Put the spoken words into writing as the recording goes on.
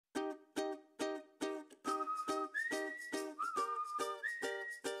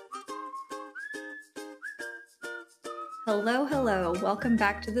Hello, hello. Welcome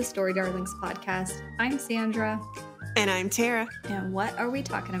back to the Story Darlings podcast. I'm Sandra. And I'm Tara. And what are we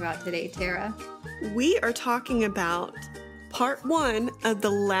talking about today, Tara? We are talking about part 1 of the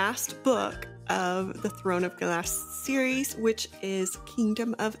last book of the Throne of Glass series, which is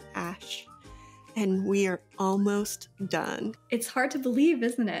Kingdom of Ash. And we are almost done. It's hard to believe,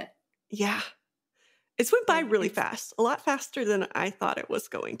 isn't it? Yeah. It's went by really fast, a lot faster than I thought it was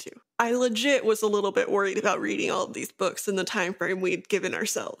going to. I legit was a little bit worried about reading all of these books in the time frame we'd given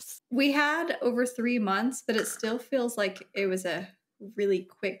ourselves. We had over 3 months, but it still feels like it was a really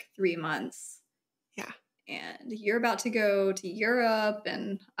quick 3 months. Yeah. And you're about to go to Europe,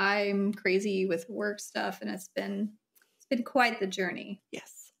 and I'm crazy with work stuff, and it's been quite the journey.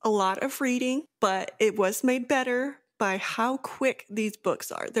 Yes, a lot of reading, but it was made better by how quick these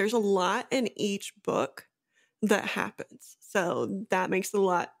books are. There's a lot in each book that happens. So that makes it a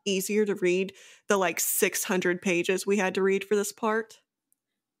lot easier to read the 600 pages we had to read for this part.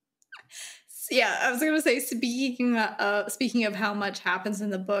 Yeah, I was going to say, speaking of how much happens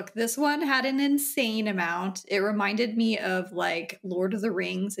in the book, this one had an insane amount. It reminded me of Lord of the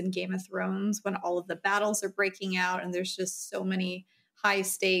Rings and Game of Thrones when all of the battles are breaking out and there's just so many high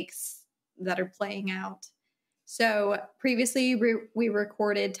stakes that are playing out. So previously we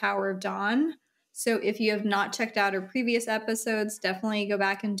recorded Tower of Dawn. So if you have not checked out our previous episodes, definitely go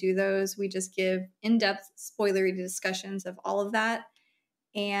back and do those. We just give in-depth spoilery discussions of all of that.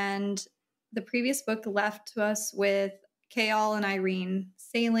 And the previous book left us with Chaol and Irene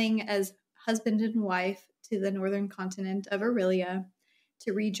sailing as husband and wife to the northern continent of Aurelia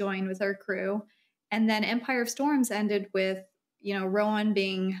to rejoin with our crew. And then Empire of Storms ended with, Rowan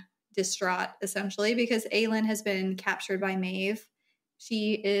being distraught, essentially, because Aelin has been captured by Maeve.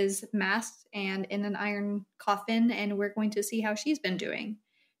 She is masked and in an iron coffin, and we're going to see how she's been doing.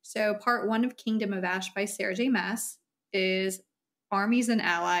 So part 1 of Kingdom of Ash by Sarah J Maas is Armies and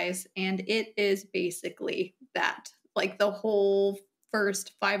Allies, and it is basically that, the whole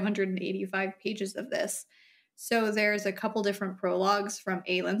first 585 pages of this. So there's a couple different prologues from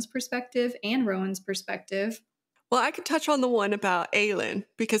Aelin's perspective and Rowan's perspective. Well, I could touch on the one about Aelin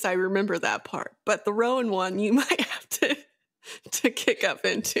because I remember that part, but the Rowan one you might have to kick up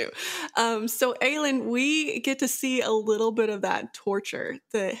into. So Aelin, we get to see a little bit of that torture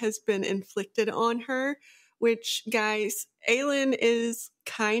that has been inflicted on her, which, guys, Aelin is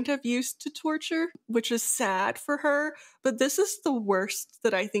kind of used to torture, which is sad for her, but this is the worst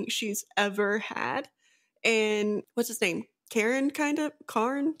that I think she's ever had. And what's his name? Karen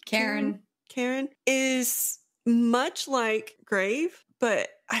is much like Grave, but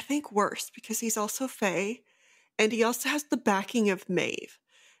I think worse because he's also Fae and he also has the backing of Maeve.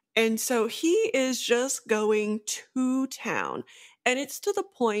 And so he is just going to town. And it's to the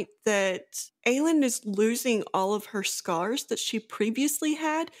point that Aelin is losing all of her scars that she previously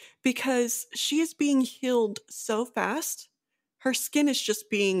had because she is being healed so fast. Her skin is just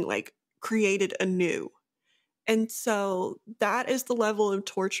being created anew. And so that is the level of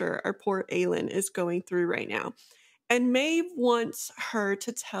torture our poor Aelin is going through right now. And Maeve wants her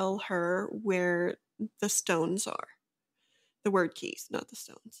to tell her where the stones are. The word keys, not the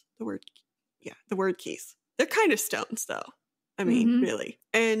stones. The word keys. They're kind of stones, though. I mean, really.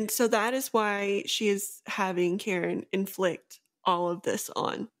 And so that is why she is having Karen inflict all of this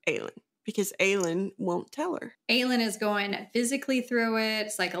on Aelin. Because Aelin won't tell her. Aelin is going physically through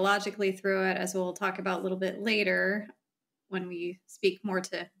it, psychologically through it, as we'll talk about a little bit later when we speak more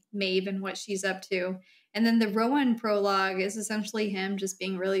to Maeve and what she's up to. And then the Rowan prologue is essentially him just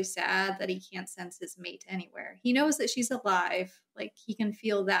being really sad that he can't sense his mate anywhere. He knows that she's alive, he can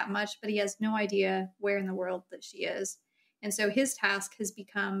feel that much, but he has no idea where in the world that she is. And so his task has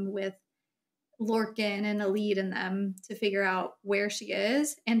become with Lorcan and Elide and them to figure out where she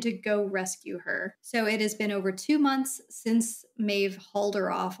is and to go rescue her. So it has been over 2 months since Maeve hauled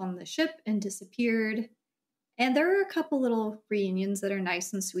her off on the ship and disappeared. And there are a couple little reunions that are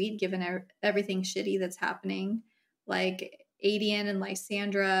nice and sweet given everything shitty that's happening. Adian and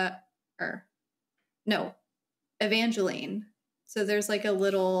Evangeline. So there's a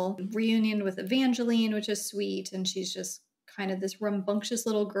little reunion with Evangeline, which is sweet. And she's just kind of this rambunctious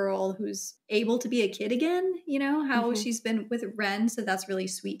little girl who's able to be a kid again, how she's been with Ren. So that's really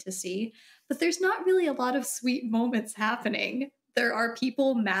sweet to see. But there's not really a lot of sweet moments happening. There are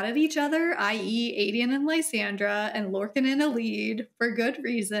people mad at each other, i.e. Adian and Lysandra and Lorcan and Elide, for good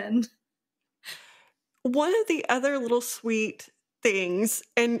reason. One of the other little sweet things,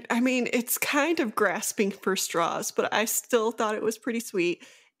 and I mean, it's kind of grasping for straws, but I still thought it was pretty sweet,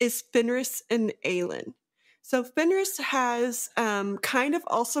 is Fenris and Aelin. So Fenris has kind of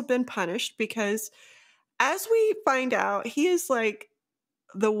also been punished because as we find out, he is like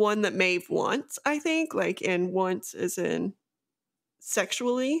the one that Maeve wants, I think, like, and wants as in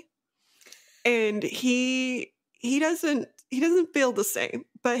sexually. And he doesn't feel the same,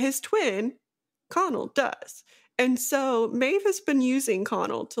 but his twin, Connell, does. And so Maeve has been using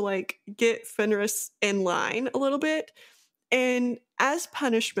Connell to like get Fenris in line a little bit. And as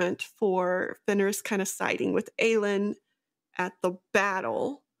punishment for Fenris kind of siding with Aelin at the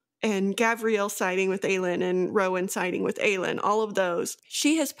battle, and Gavriel siding with Aelin and Rowan siding with Aelin, all of those,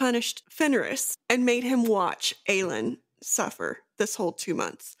 she has punished Fenris and made him watch Aelin suffer this whole 2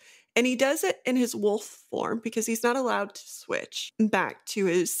 months. And he does it in his wolf form because he's not allowed to switch back to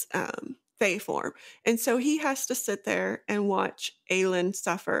his fae form. And so he has to sit there and watch Aelin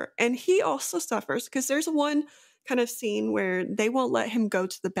suffer. And he also suffers because there's one kind of scene where they won't let him go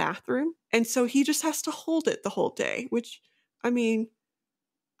to the bathroom. And so he just has to hold it the whole day, which, I mean,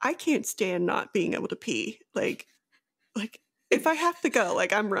 I can't stand not being able to pee. Like if I have to go,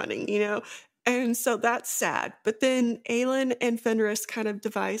 like I'm running, you know? And so that's sad. But then Aelin and Fenris kind of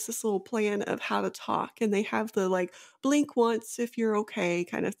devise this little plan of how to talk. And they have the like blink once if you're okay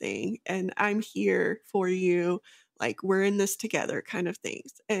kind of thing. And I'm here for you. Like we're in this together kind of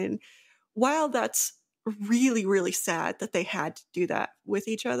things. And while that's really, really sad that they had to do that with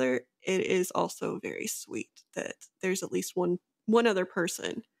each other, it is also very sweet that there's at least one other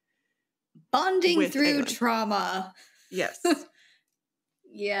person bonding through Aelin. Trauma. Yes.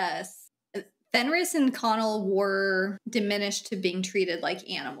 Yes. Fenris and Connell were diminished to being treated like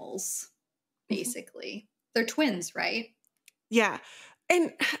animals, basically. They're twins, right? Yeah.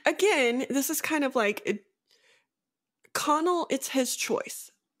 And again, this is kind of like Connell, it's his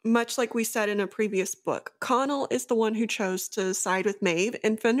choice. Much like we said in a previous book, Connell is the one who chose to side with Maeve,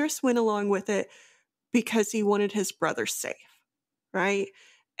 and Fenris went along with it because he wanted his brother safe, right?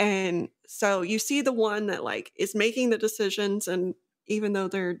 And so you see the one that like is making the decisions, and even though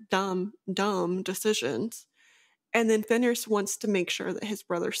they're dumb decisions, and then Fenris wants to make sure that his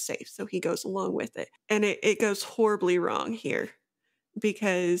brother's safe, so he goes along with it. And it goes horribly wrong here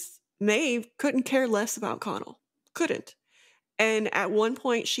because Maeve couldn't care less about Connell. Couldn't. And at one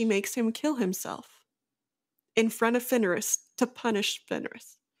point, she makes him kill himself in front of Fenris to punish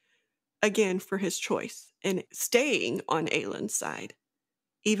Fenris, again, for his choice and staying on Aelin's side,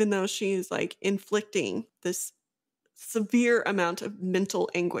 even though she is like inflicting this severe amount of mental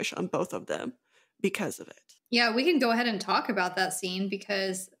anguish on both of them because of it. Yeah, we can go ahead and talk about that scene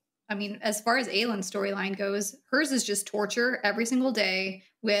because, I mean, as far as Aelin's storyline goes, hers is just torture every single day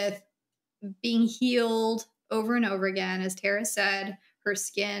with being healed over and over again. As Tara said, her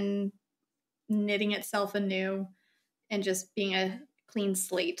skin knitting itself anew and just being a clean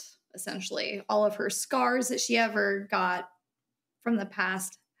slate, essentially. All of her scars that she ever got from the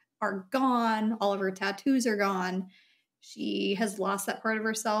past are gone. All of her tattoos are gone. She has lost that part of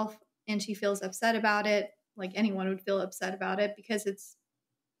herself and she feels upset about it, like anyone would feel upset about it, because it's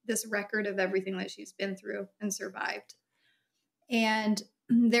this record of everything that she's been through and survived. And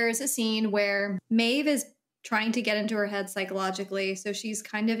there is a scene where Maeve is trying to get into her head psychologically. So she's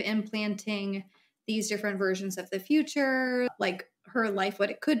kind of implanting these different versions of the future, like her life,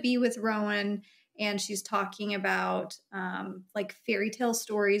 what it could be with Rowan. And she's talking about like fairy tale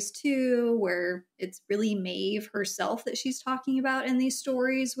stories too, where it's really Maeve herself that she's talking about in these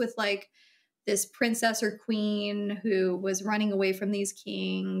stories, with like this princess or queen who was running away from these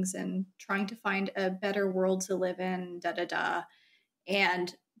kings and trying to find a better world to live in,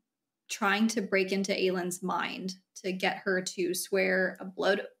 and trying to break into Aelin's mind to get her to swear a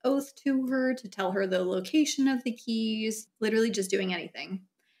blood oath to her, to tell her the location of the keys, literally just doing anything.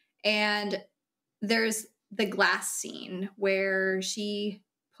 And there's the glass scene where she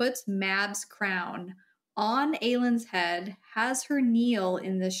puts Mab's crown on Aelin's head, has her kneel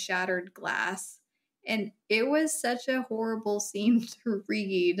in this shattered glass. And it was such a horrible scene to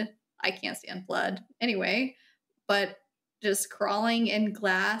read. I can't stand blood anyway, but just crawling in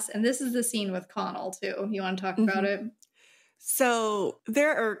glass. And this is the scene with Connell too. You want to talk about it? So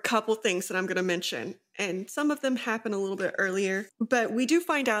there are a couple things that I'm going to mention, and some of them happen a little bit earlier, but we do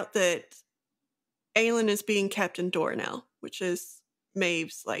find out that Aelin is being kept in Dornell, which is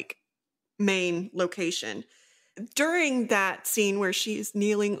Maeve's like main location. During that scene where she's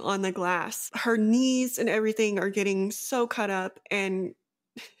kneeling on the glass, her knees and everything are getting so cut up, and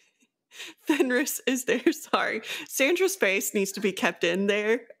Fenris is there. Sorry. Sandra's face needs to be kept in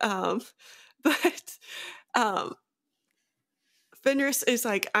there. But Fenris is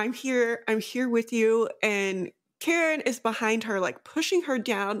like, I'm here with you. And Karen is behind her, like pushing her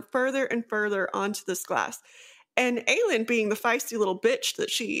down further and further onto this glass. And Aelin, being the feisty little bitch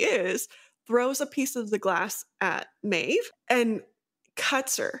that she is, throws a piece of the glass at Maeve and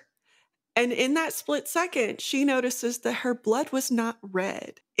cuts her. And in that split second, she notices that her blood was not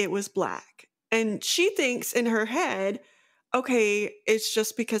red, it was black. And she thinks in her head, okay, it's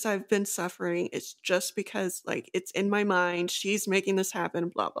just because I've been suffering. It's just because, like, it's in my mind. She's making this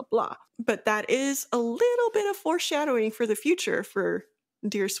happen, blah, blah, blah. But that is a little bit of foreshadowing for the future for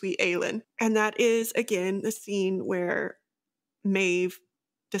dear sweet Aelin. And that is, again, the scene where Maeve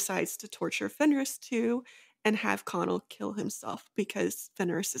decides to torture Fenris too and have Connell kill himself because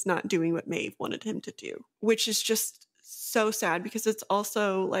Fenris is not doing what Maeve wanted him to do, which is just so sad because it's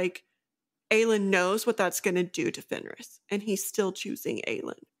also like Aelin knows what that's going to do to Fenris and he's still choosing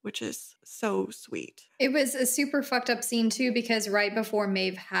Aelin, which is so sweet. It was a super fucked up scene too because right before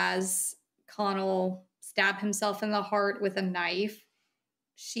Maeve has Connell stab himself in the heart with a knife,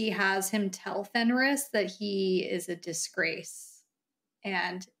 she has him tell Fenris that he is a disgrace.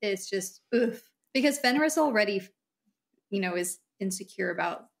 And it's just, oof. Because Fenris already, is insecure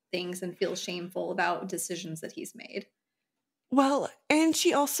about things and feels shameful about decisions that he's made. Well, and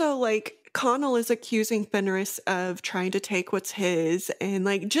she also, like, Connell is accusing Fenris of trying to take what's his and,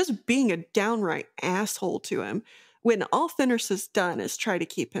 like, just being a downright asshole to him when all Fenris has done is try to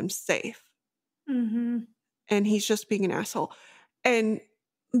keep him safe. Mm-hmm. And he's just being an asshole. And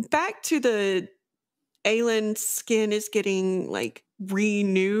back to the Aelin's skin is getting, like,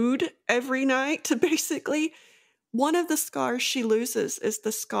 renewed every night to basically. One of the scars she loses is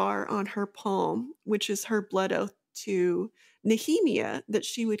the scar on her palm, which is her blood oath to Nehemia that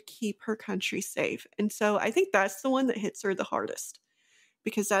she would keep her country safe. And so I think that's the one that hits her the hardest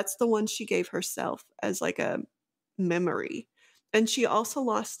because that's the one she gave herself as like a memory. And she also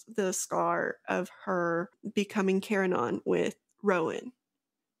lost the scar of her becoming Caranon with Rowan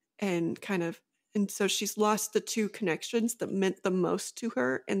and so she's lost the two connections that meant the most to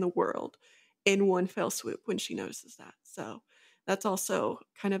her in the world in one fell swoop when she notices that. So that's also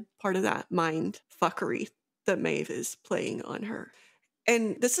kind of part of that mind fuckery that Maeve is playing on her.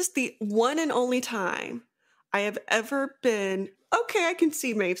 And this is the one and only time I have ever been, okay, I can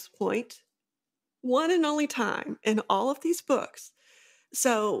see Maeve's point. One and only time in all of these books.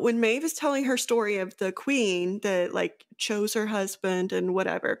 So when Maeve is telling her story of the queen that like chose her husband and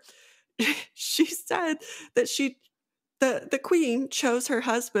whatever, she said that the queen chose her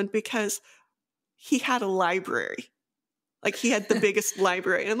husband because he had a library. Like he had the biggest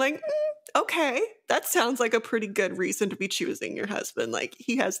library. And I'm like, okay, that sounds like a pretty good reason to be choosing your husband. Like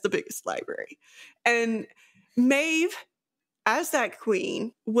he has the biggest library. And Maeve, as that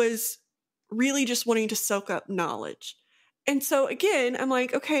queen, was really just wanting to soak up knowledge. And so again, I'm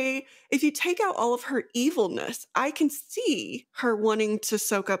like, okay, if you take out all of her evilness, I can see her wanting to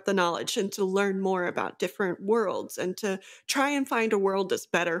soak up the knowledge and to learn more about different worlds and to try and find a world that's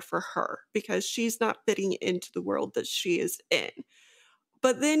better for her because she's not fitting into the world that she is in.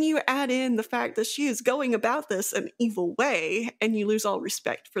 But then you add in the fact that she is going about this an evil way and you lose all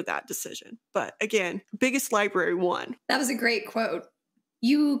respect for that decision. But again, biggest library won. That was a great quote.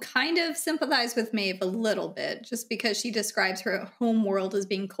 You kind of sympathize with Maeve a little bit just because she describes her home world as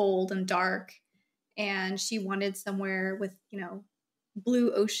being cold and dark. And she wanted somewhere with,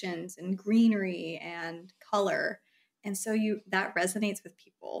 blue oceans and greenery and color. And so that resonates with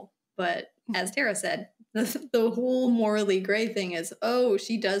people. But as Tara said, the whole morally gray thing is,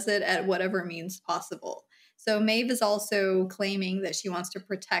 she does it at whatever means possible. So Maeve is also claiming that she wants to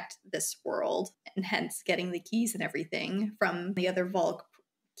protect this world and hence getting the keys and everything from the other Volk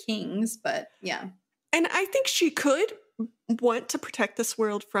kings. But yeah. And I think she could want to protect this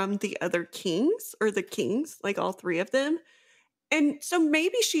world from the other kings or the kings, like all three of them. And so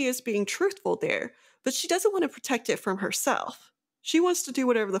maybe she is being truthful there, but she doesn't want to protect it from herself. She wants to do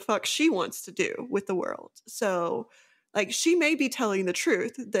whatever the fuck she wants to do with the world. So like she may be telling the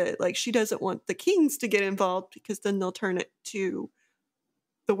truth that like she doesn't want the kings to get involved because then they'll turn it to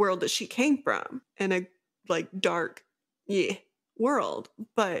the world that she came from in a like dark world.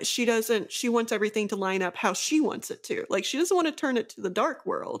 But she wants everything to line up how she wants it to. Like she doesn't want to turn it to the dark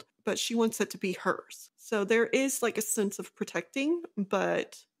world, but she wants it to be hers. So there is like a sense of protecting,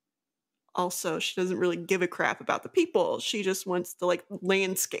 but also she doesn't really give a crap about the people. She just wants the like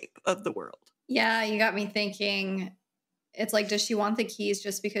landscape of the world. Yeah, you got me thinking. It's like, does she want the keys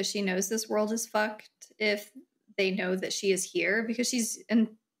just because she knows this world is fucked if they know that she is here? Because she's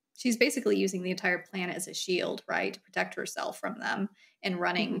basically using the entire planet as a shield, right? To protect herself from them and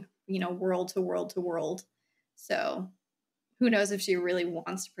running, world to world to world. So who knows if she really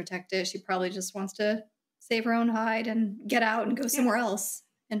wants to protect it. She probably just wants to save her own hide and get out and go somewhere else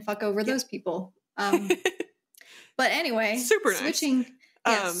and fuck over those people. But anyway, super nice.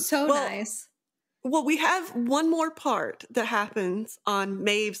 Yeah, so nice. Well, we have one more part that happens on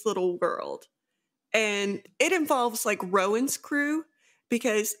Maeve's little world. And it involves like Rowan's crew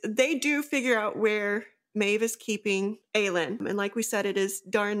because they do figure out where Maeve is keeping Aelin. And like we said, it is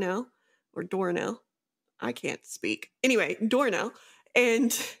Darnell or Dornell. I can't speak. Anyway, Dornell.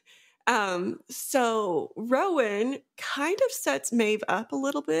 And so Rowan kind of sets Maeve up a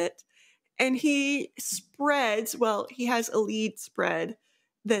little bit. And he spreads, well, he has a lead spread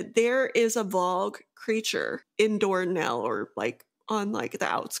that there is a Vogue creature in Dornell or like on like the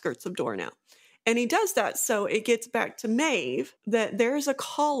outskirts of Dornell. And he does that so it gets back to Maeve that there's a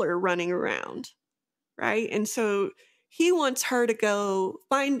caller running around, right? And so he wants her to go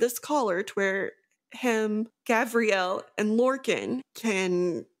find this caller to where him, Gavriel, and Lorcan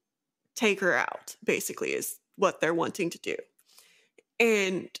can take her out, basically, is what they're wanting to do.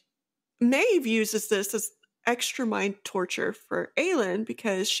 And Maeve uses this as extra mind torture for Aelin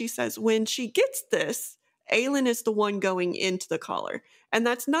because she says when she gets this, Aelin is the one going into the collar. And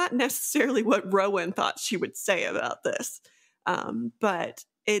that's not necessarily what Rowan thought she would say about this. But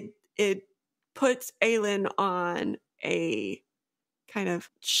it puts Aelin on a kind of,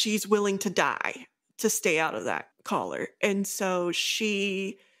 she's willing to die to stay out of that collar. And so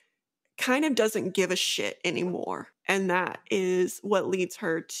she kind of doesn't give a shit anymore. And that is what leads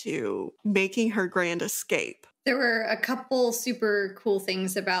her to making her grand escape. There were a couple super cool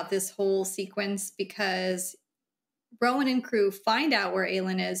things about this whole sequence because Rowan and crew find out where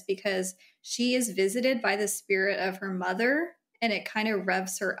Aelin is because she is visited by the spirit of her mother, and it kind of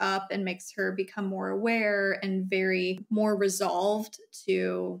revs her up and makes her become more aware and very more resolved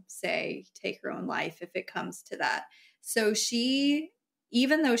to, say, take her own life if it comes to that. So she,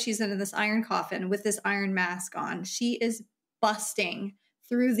 even though she's in this iron coffin with this iron mask on, she is busting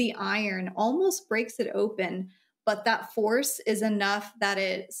through the iron, almost breaks it open. But that force is enough that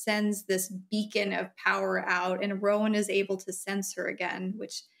it sends this beacon of power out, and Rowan is able to sense her again,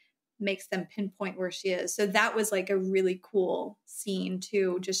 which makes them pinpoint where she is. So that was like a really cool scene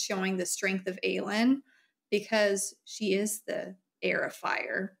too, just showing the strength of Aelin because she is the heir of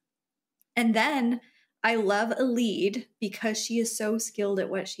fire. And then I love Elide because she is so skilled at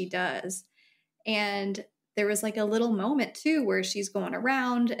what she does. And there was like a little moment too where she's going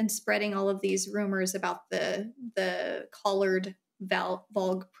around and spreading all of these rumors about the collared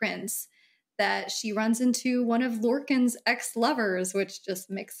Vogue prince, that she runs into one of Lorcan's ex-lovers, which just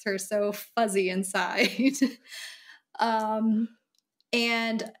makes her so fuzzy inside. And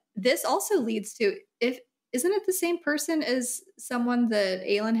this also leads to, isn't it the same person as someone that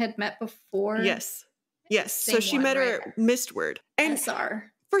Aelin had met before? Yes. So she met her at Mistward. And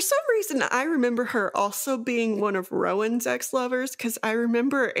SR. For some reason, I remember her also being one of Rowan's ex-lovers because I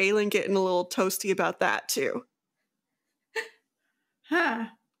remember Aelin getting a little toasty about that too. Huh.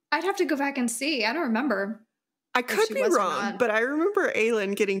 I'd have to go back and see. I don't remember. I could be wrong, but I remember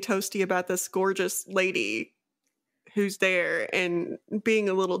Aelin getting toasty about this gorgeous lady who's there and being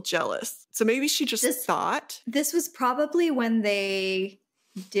a little jealous. So maybe she just thought. This was probably when they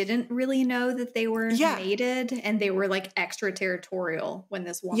didn't really know that they were mated and they were like extraterritorial when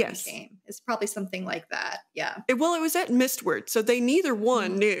this woman came. It's probably something like that. Yeah. It was at Mistward, so they neither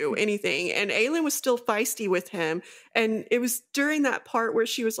one knew anything, and Aelin was still feisty with him, and it was during that part where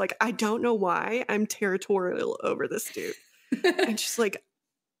she was like, I don't know why I'm territorial over this dude. And she's like,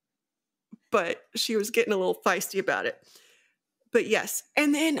 but she was getting a little feisty about it. But yes.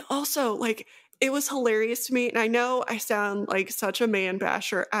 And then also like, it was hilarious to me. And I know I sound like such a man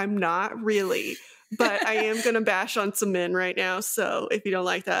basher. I'm not really, but I am going to bash on some men right now. So if you don't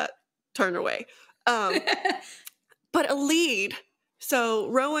like that, turn away. But Elide, so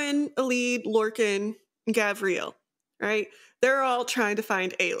Rowan, Elide, Lorcan, and Gavriel, right? They're all trying to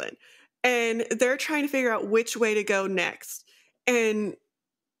find Aelin. And they're trying to figure out which way to go next. And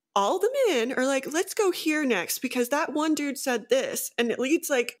all the men are like, let's go here next because that one dude said this. And Elide's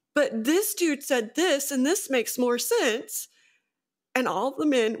like, but this dude said this and this makes more sense. And all the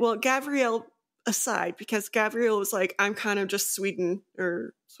men, well, Gavriel aside, because Gavriel was like, I'm kind of just Sweden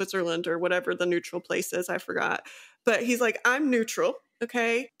or Switzerland or whatever the neutral place is. I forgot. But he's like, I'm neutral.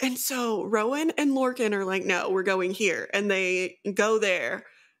 Okay. And so Rowan and Lorcan are like, no, we're going here. And they go there.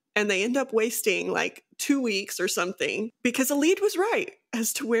 And they end up wasting like 2 weeks or something because Elide was right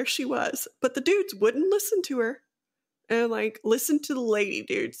as to where she was. But the dudes wouldn't listen to her. And like, listen to the lady,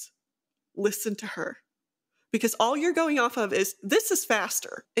 dudes. Listen to her. Because all you're going off of is, this is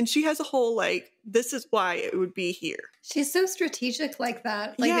faster. And she has a whole like, this is why it would be here. She's so strategic like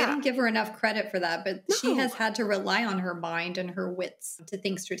that. Like they don't give her enough credit for that. But she has had to rely on her mind and her wits to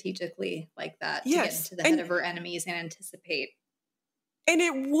think strategically like that. To get into the head of her enemies and anticipate. And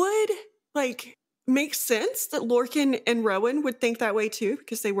it would, like, make sense that Lorcan and Rowan would think that way too,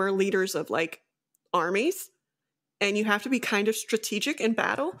 because they were leaders of, like, armies. And you have to be kind of strategic in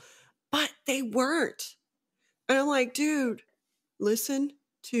battle. But they weren't. And I'm like, dude, listen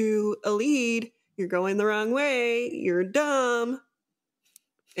to a lead. You're going the wrong way. You're dumb.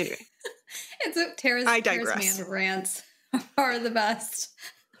 Anyway. It's Tara's man rants are the best.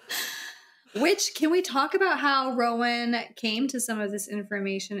 Which, can we talk about how Rowan came to some of this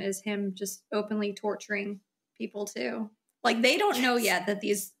information as him just openly torturing people too? Like, they don't know yet that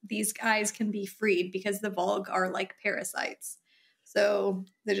these guys can be freed because the Volg are like parasites. So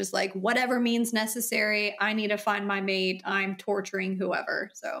they're just like, whatever means necessary. I need to find my mate. I'm torturing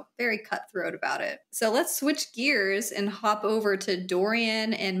whoever. So very cutthroat about it. So let's switch gears and hop over to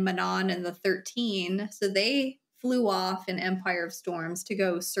Dorian and Manon and the 13. So they flew off in Empire of Storms to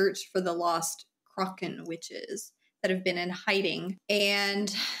go search for the lost Kraken witches that have been in hiding.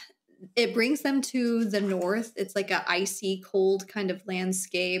 And it brings them to the north. It's like an icy, cold kind of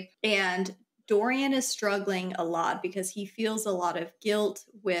landscape. And Dorian is struggling a lot because he feels a lot of guilt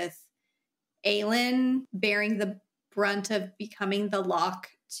with Aelin bearing the brunt of becoming the lock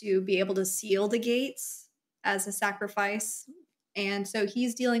to be able to seal the gates as a sacrifice. And so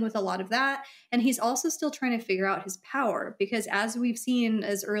he's dealing with a lot of that. And he's also still trying to figure out his power because, as we've seen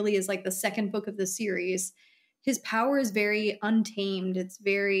as early as like the second book of the series, his power is very untamed. It's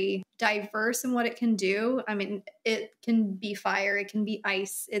very diverse in what it can do. I mean, it can be fire, it can be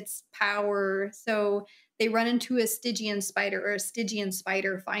ice, it's power. So they run into a Stygian spider, or a Stygian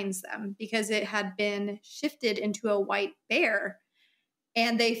spider finds them because it had been shifted into a white bear.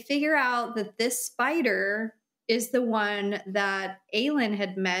 And they figure out that this spider is the one that Aelin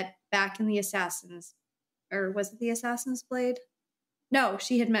had met back in the Assassin's, or was it the Assassin's Blade? No,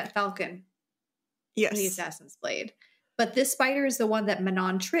 she had met Falcon. Yes. In the Assassin's Blade. But this spider is the one that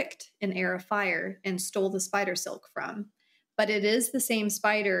Manon tricked in Heir of Fire and stole the spider silk from. But it is the same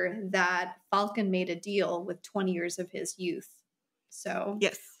spider that Falcon made a deal with 20 years of his youth. So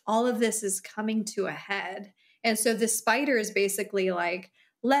yes, all of this is coming to a head. And so the spider is basically like,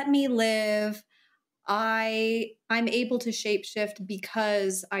 let me live. I'm able to shapeshift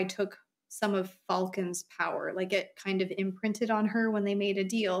because I took some of Falcon's power. Like, it kind of imprinted on her when they made a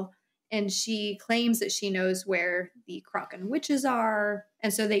deal. And she claims that she knows where the Kraken witches are.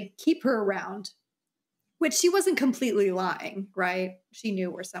 And so they keep her around, which she wasn't completely lying, right? She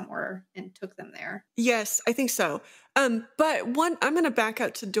knew were somewhere and took them there. Yes, I think so. But I'm going to back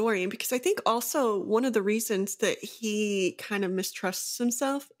up to Dorian because I think also one of the reasons that he kind of mistrusts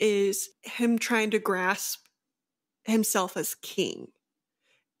himself is him trying to grasp himself as king.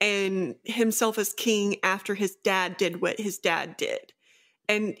 And himself as king after his dad did what his dad did.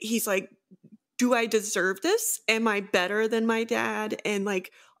 And he's like, do I deserve this? Am I better than my dad? And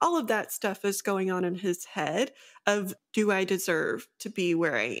like all of that stuff is going on in his head of, do I deserve to be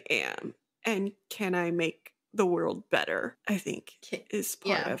where I am? And can I make the world better? I think is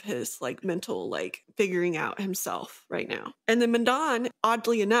part of his like mental, like figuring out himself right now. And then Manon,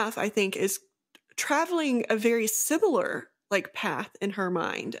 oddly enough, I think is traveling a very similar like path in her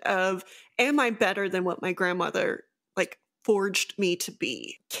mind of, am I better than what my grandmother like forged me to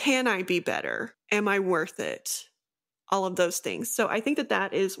be? Can I be better? Am I worth it? All of those things. So I think that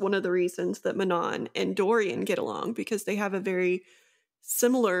that is one of the reasons that Manon and Dorian get along, because they have a very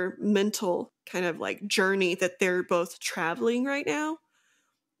similar mental kind of like journey that they're both traveling right now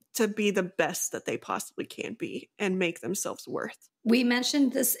to be the best that they possibly can be and make themselves worth. We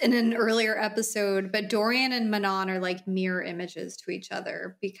mentioned this in an earlier episode, but Dorian and Manon are like mirror images to each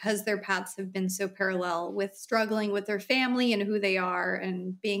other because their paths have been so parallel, with struggling with their family and who they are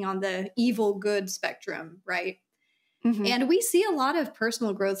and being on the evil good spectrum, right? Mm-hmm. And we see a lot of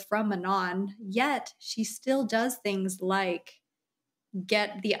personal growth from Manon, yet she still does things like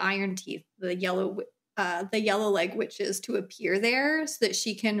get the Iron Teeth, the yellow leg witches, to appear there so that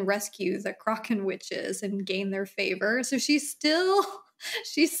she can rescue the Kraken witches and gain their favor. So she's still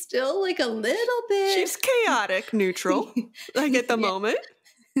like a little bit, she's chaotic neutral like at the moment,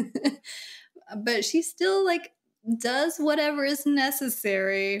 but she still like does whatever is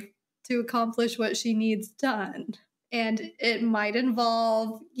necessary to accomplish what she needs done. And it might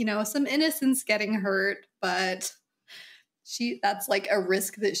involve, some innocents getting hurt, but that's like a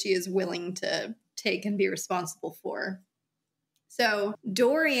risk that she is willing to take and be responsible for. So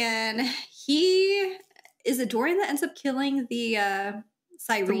Dorian, he is a Dorian that ends up killing the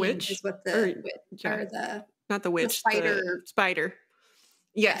Cyrene, the witch, is what the not the witch, the spider.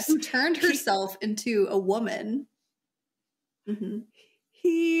 Yes, who turned herself into a woman. Mm-hmm.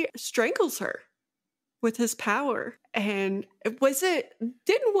 He strangles her. with his power. And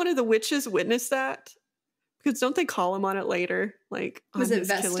didn't one of the witches witness that? Because don't they call him on it later? Like on Was it his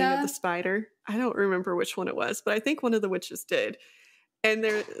killing of the Vesta? spider? I don't remember which one it was, but I think one of the witches did. And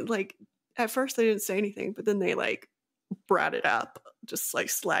they're like, at first they didn't say anything, but then they like brought it up just like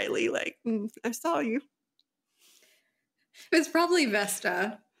slyly, like, I saw you. It's probably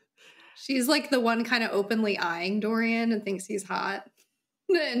Vesta. She's like the one kind of openly eyeing Dorian and thinks he's hot.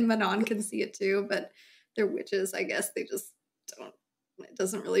 And Manon can see it too, but they're witches, I guess. They just don't, it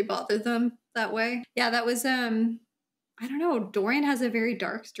doesn't really bother them that way. Yeah, that was, I don't know. Dorian has a very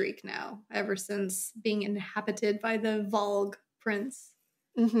dark streak now, ever since being inhabited by the Vogue prince.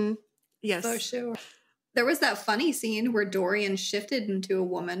 Mm-hmm. Yes. For sure. There was that funny scene where Dorian shifted into a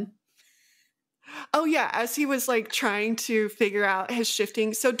woman. Oh, yeah, as he was like trying to figure out his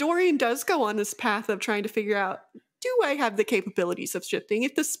shifting. So Dorian does go on this path of trying to figure out, do I have the capabilities of shifting?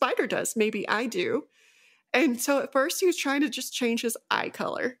 If the spider does, maybe I do. And so at first he was trying to just change his eye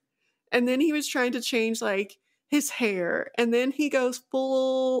color. And then he was trying to change like his hair. And then he goes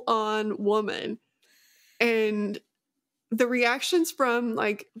full on woman. And the reactions from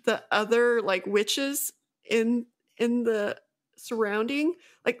like the other like witches in the surrounding,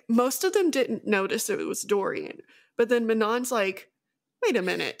 like most of them didn't notice it was Dorian. But then Manon's like, wait a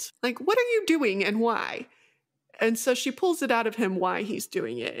minute, like what are you doing and why? And so she pulls it out of him why he's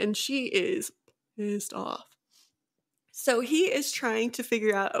doing it, and she is pissed off. So he is trying to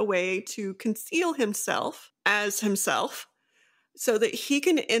figure out a way to conceal himself as himself so that he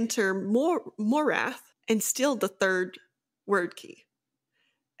can enter Morath and steal the third word key.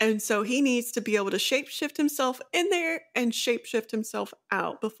 And so he needs to be able to shapeshift himself in there and shapeshift himself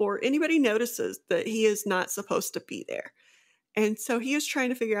out before anybody notices that he is not supposed to be there. And so he is trying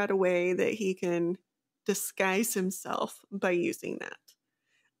to figure out a way that he can disguise himself by using that.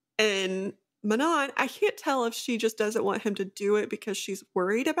 And Manon, I can't tell if she just doesn't want him to do it because she's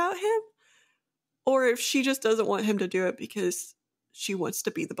worried about him, or if she just doesn't want him to do it because she wants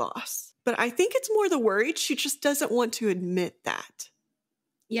to be the boss. But I think it's more the worried. She just doesn't want to admit that.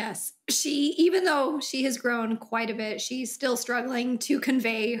 Yes. Even though she has grown quite a bit, she's still struggling to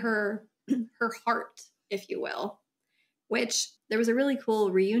convey her heart, if you will. Which there was a really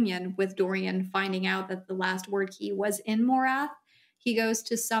cool reunion with Dorian finding out that the last word key was in Morath. He goes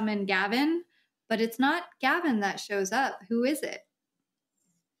to summon Gavin, but it's not Gavin that shows up. Who is it?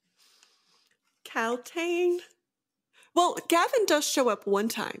 Caltaine? Well, Gavin does show up one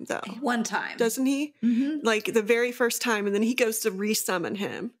time, though. One time. Doesn't he? Mm-hmm. Like the very first time, and then he goes to resummon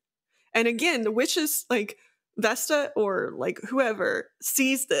him. And again, the witches, like Vesta or like whoever,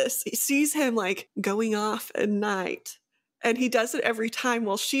 sees this. He sees him like going off at night. And he does it every time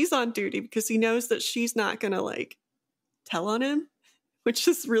while she's on duty because he knows that she's not going to like tell on him, which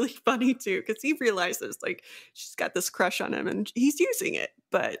is really funny too because he realizes like she's got this crush on him and he's using it.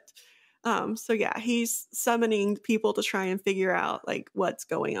 But so yeah, he's summoning people to try and figure out like what's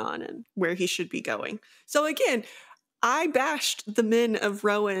going on and where he should be going. So again, I bashed the men of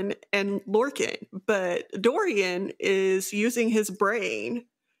Rowan and Lorcan, but Dorian is using his brain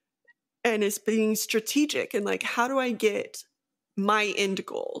and is being strategic and like, how do I get my end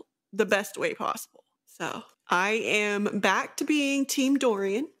goal the best way possible? So I am back to being Team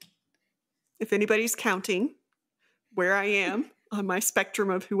Dorian. If anybody's counting where I am on my spectrum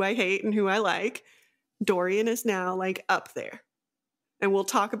of who I hate and who I like, Dorian is now like up there. And we'll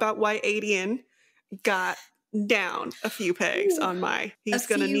talk about why Adian got down a few pegs on my, he's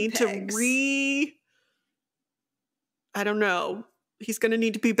going to need pegs. I don't know. He's going to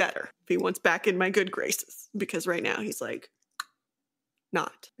need to be better if he wants back in my good graces, because right now he's like,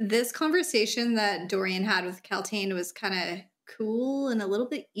 not. This conversation that Dorian had with Caltaine was kind of cool and a little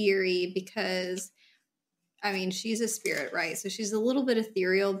bit eerie because, I mean, she's a spirit, right? So she's a little bit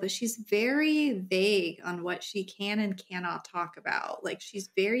ethereal, but she's very vague on what she can and cannot talk about. Like, she's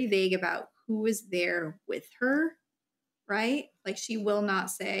very vague about who is there with her, right? Like, she will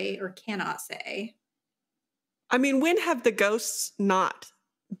not say or cannot say. I mean, when have the ghosts not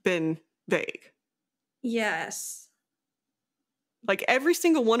been vague? Yes. Like every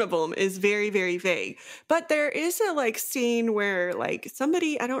single one of them is very, very vague. But there is a like scene where like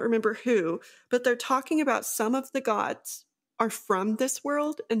somebody, I don't remember who, but they're talking about some of the gods are from this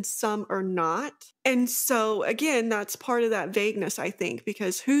world and some are not. And so again, that's part of that vagueness, I think,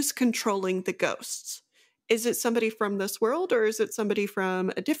 because who's controlling the ghosts? Is it somebody from this world or is it somebody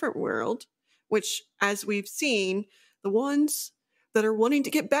from a different world? Which, as we've seen, the ones that are wanting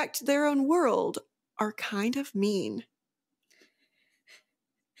to get back to their own world are kind of mean.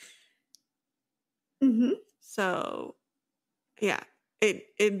 Mm-hmm. So, yeah,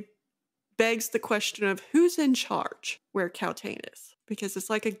 it begs the question of who's in charge where Caltaine is, because it's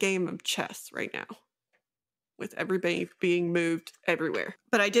like a game of chess right now with everybody being moved everywhere.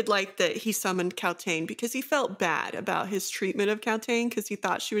 But I did like that he summoned Caltaine because he felt bad about his treatment of Caltaine because he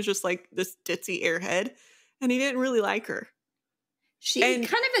thought she was just like this ditzy airhead and he didn't really like her. She kind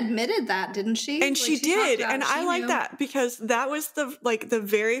of admitted that, didn't she? And she did. And I like that because that was the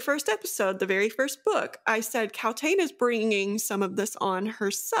very first episode, the very first book. I said Caltaine is bringing some of this on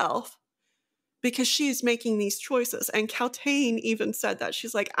herself because she's making these choices. And Caltaine even said that.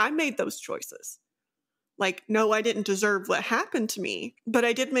 She's like, I made those choices. Like, no, I didn't deserve what happened to me, but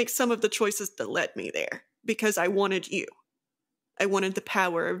I did make some of the choices that led me there because I wanted you. I wanted the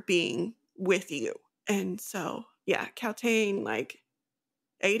power of being with you. And so, yeah, Caltaine, like,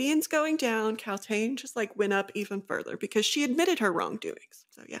 Adian's going down. Caltaine just like went up even further because she admitted her wrongdoings.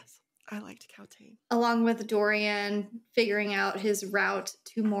 So yes, I liked Caltaine. Along with Dorian figuring out his route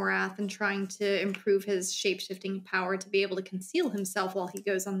to Morath and trying to improve his shape-shifting power to be able to conceal himself while he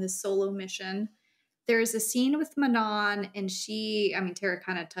goes on this solo mission. There's a scene with Manon and Tara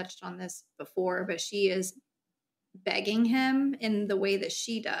kind of touched on this before, but she is begging him in the way that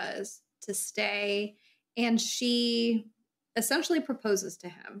she does to stay. And she essentially proposes to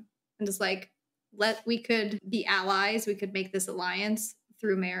him and is like, we could be allies. We could make this alliance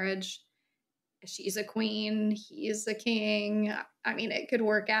through marriage. She's a queen. He's a king. It could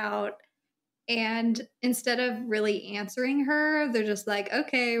work out. And instead of really answering her, they're just like,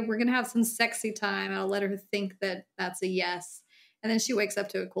 okay, we're going to have some sexy time. I'll let her think that that's a yes. And then she wakes up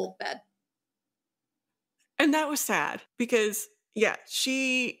to a cold bed. And that was sad because, yeah,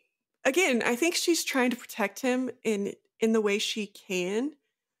 I think she's trying to protect him in the way she can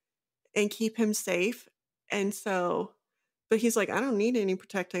and keep him safe. And so, but he's like, I don't need any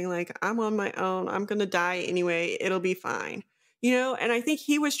protecting. Like, I'm on my own. I'm going to die anyway. It'll be fine. And I think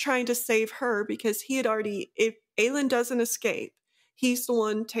he was trying to save her because he had already, if Aelin doesn't escape, he's the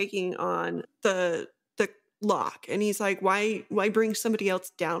one taking on the lock. And he's like, why bring somebody else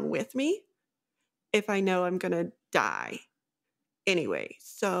down with me if I know I'm going to die anyway?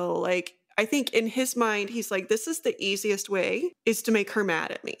 So, like, I think in his mind, he's like, this is the easiest way is to make her mad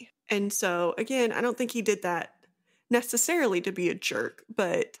at me. And so, again, I don't think he did that necessarily to be a jerk,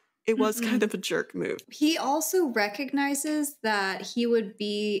 but it was kind of a jerk move. He also recognizes that he would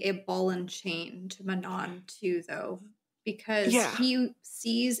be a ball and chain to Manon too, though, because he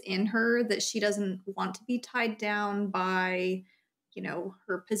sees in her that she doesn't want to be tied down by,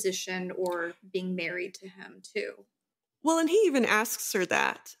 her position or being married to him too. Well, and he even asks her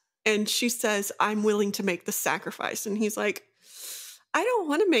that. And she says, I'm willing to make the sacrifice. And he's like, I don't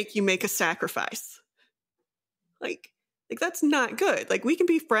want to make you make a sacrifice. Like that's not good. Like, we can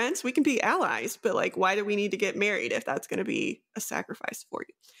be friends, we can be allies, but like, why do we need to get married if that's going to be a sacrifice for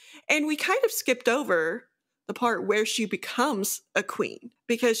you? And we kind of skipped over the part where she becomes a queen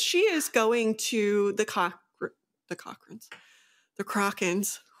because she is going to the Crocans.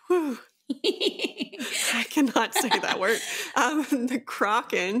 Whew. I cannot say that word. The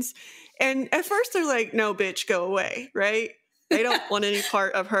Crocans. And at first they're like, no, bitch, go away, right? They don't want any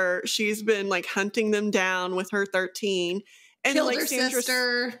part of her. She's been like hunting them down with her 13. And killed like her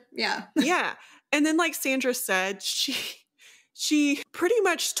sister. Yeah. Yeah. And then like Sandra said, she pretty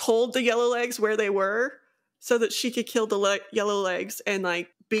much told the Yellowlegs where they were so that she could kill the Yellowlegs and like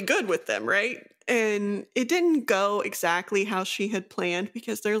be good with them, right? And it didn't go exactly how she had planned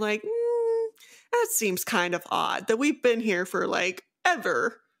because they're like, that seems kind of odd that we've been here for like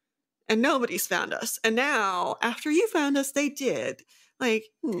ever and nobody's found us. And now after you found us, they did. Like,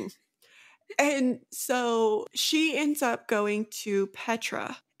 And so she ends up going to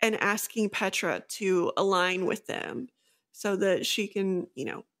Petra and asking Petra to align with them so that she can,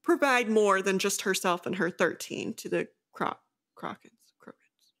 provide more than just herself and her 13 to the Crocans.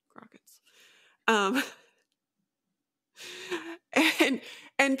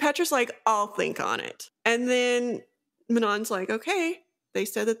 And Petra's like, I'll think on it. And then Manon's like, okay. They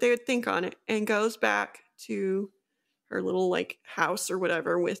said that they would think on it and goes back to her little like house or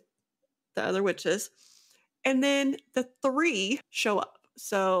whatever with the other witches. And then the 3 show up.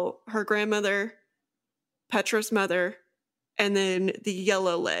 So her grandmother, Petra's mother, and then the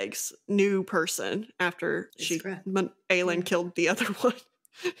Yellowlegs, new person after Aelin killed the other one,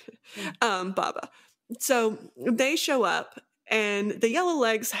 Baba. So they show up. And the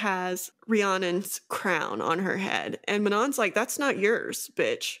Yellowlegs has Rhiannon's crown on her head. And Manon's like, that's not yours,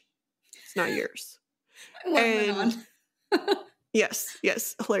 bitch. It's not yours. I love Manon. Yes,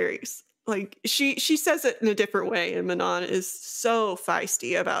 hilarious. Like, she says it in a different way, and Manon is so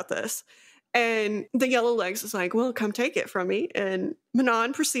feisty about this. And the yellow legs is like, well, come take it from me. And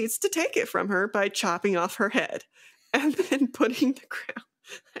Manon proceeds to take it from her by chopping off her head and then putting the crown.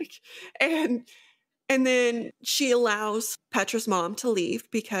 Like, and then she allows Petra's mom to leave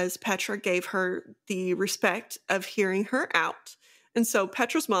because Petra gave her the respect of hearing her out. And so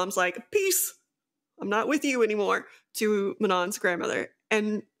Petra's mom's like, peace, I'm not with you anymore, to Manon's grandmother.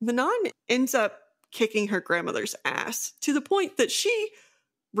 And Manon ends up kicking her grandmother's ass to the point that she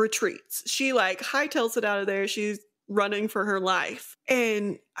retreats. She like hightails it out of there. She's running for her life.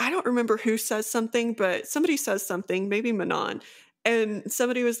 And I don't remember who says something, but somebody says something, maybe Manon. And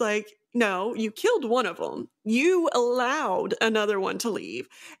somebody was like, no, you killed one of them. You allowed another one to leave.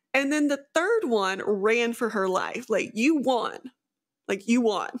 And then the third one ran for her life. Like, you won. Like, you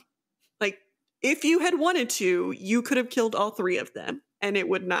won. Like, if you had wanted to, you could have killed all three of them and it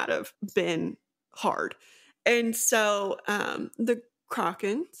would not have been hard. And so the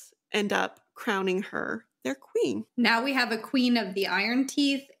Krakens end up crowning her their queen. Now we have a queen of the Iron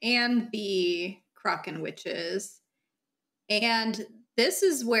Teeth and the Kraken witches. And this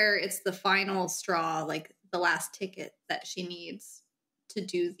is where it's the final straw, like the last ticket that she needs to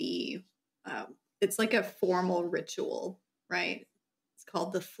do the, it's like a formal ritual, right? It's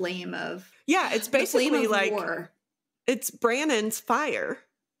called the Flame of... Yeah, it's basically like, war. It's Brannon's fire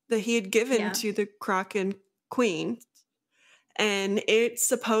that he had given to the Kraken queen. And it's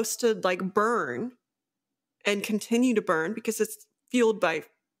supposed to like burn and continue to burn because it's fueled by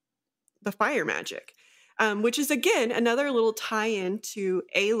the fire magic. Which is, again, another little tie-in to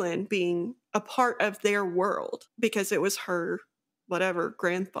Aelin being a part of their world because it was her, whatever,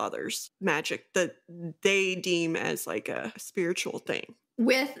 grandfather's magic that they deem as like a spiritual thing.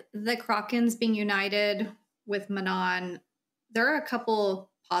 With the Krakens being united with Manon, there are a couple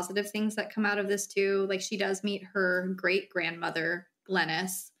positive things that come out of this too. Like she does meet her great-grandmother,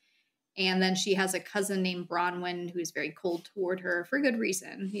 Glennis. And then she has a cousin named Bronwyn who's very cold toward her for good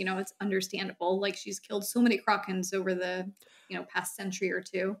reason. You know, it's understandable. Like she's killed so many Krakens over the, past century or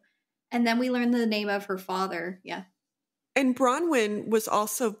two. And then we learn the name of her father. Yeah. And Bronwyn was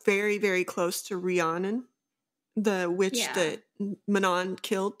also very, very close to Rhiannon, the witch that Manon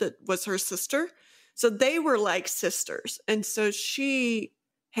killed that was her sister. So they were like sisters. And so she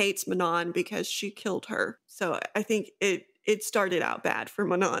hates Manon because she killed her. So I think it started out bad for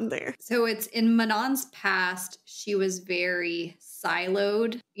Manon there. So it's in Manon's past, she was very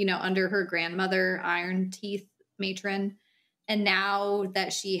siloed, under her grandmother, Iron Teeth matron. And now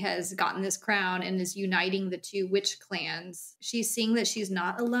that she has gotten this crown and is uniting the two witch clans, she's seeing that she's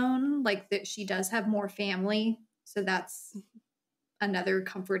not alone, like that she does have more family. So that's another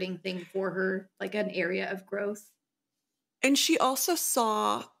comforting thing for her, like an area of growth. And she also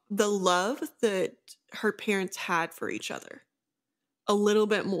saw the love that her parents had for each other a little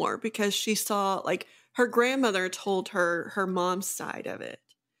bit more because she saw like her grandmother told her mom's side of it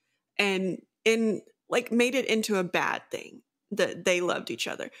and like made it into a bad thing that they loved each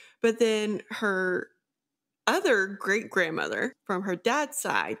other. But then her other great grandmother from her dad's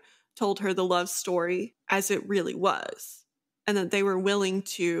side told her the love story as it really was and that they were willing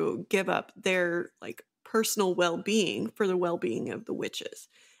to give up their like personal well-being for the well-being of the witches.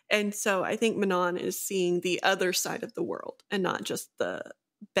 And so I think Manon is seeing the other side of the world and not just the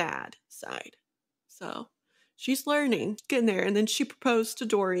bad side. So she's learning, getting there. And then she proposed to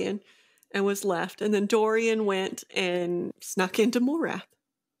Dorian and was left. And then Dorian went and snuck into Morath.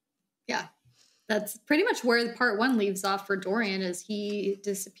 Yeah. That's pretty much where part one leaves off for Dorian is he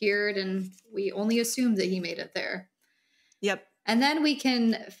disappeared and we only assumed that he made it there. Yep. And then we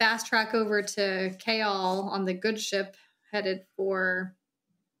can fast track over to Chaol on the good ship headed for...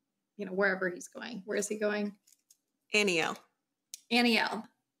 wherever he's going. Where is he going? Aniel.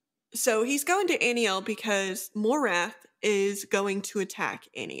 So he's going to Aniel because Morath is going to attack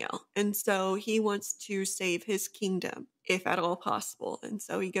Aniel. And so he wants to save his kingdom, if at all possible. And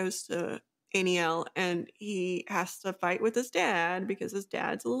so he goes to Aniel and he has to fight with his dad because his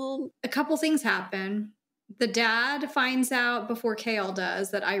dad's a couple things happen. The dad finds out before Chaol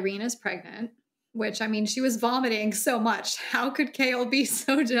does that Irene is pregnant. Which, I mean, she was vomiting so much. How could Chaol be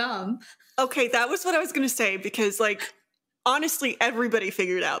so dumb? Okay, that was what I was going to say because, like, honestly, everybody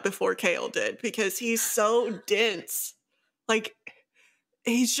figured out before Chaol did because he's so dense. Like,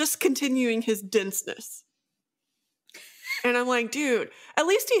 he's just continuing his denseness. And I'm like, dude, at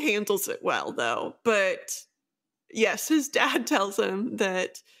least he handles it well, though. But, yes, his dad tells him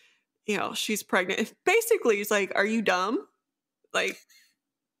that, she's pregnant. Basically, he's like, are you dumb? Like...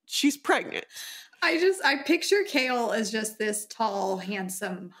 she's pregnant. I picture Chaol as just this tall,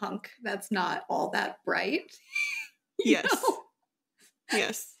 handsome hunk that's not all that bright. Yes.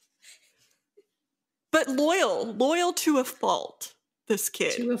 Yes. But loyal to a fault, this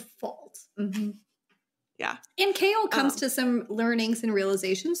kid. To a fault. Mm-hmm. Yeah. And Kale comes to some learnings and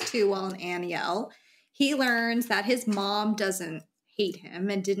realizations too while in Aniel. He learns that his mom doesn't hate him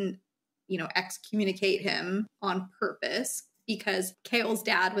and didn't, excommunicate him on purpose, because Kale's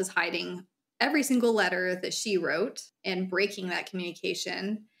dad was hiding every single letter that she wrote and breaking that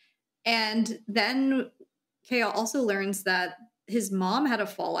communication. And then Kale also learns that his mom had a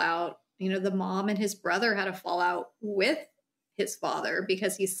fallout. The mom and his brother had a fallout with his father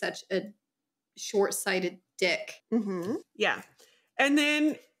because he's such a short-sighted dick. Mm-hmm. Yeah. And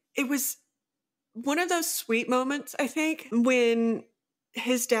then it was one of those sweet moments, I think, when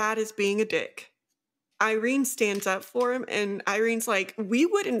his dad is being a dick. Irene stands up for him, and Irene's like, we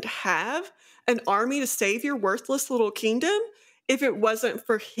wouldn't have an army to save your worthless little kingdom if it wasn't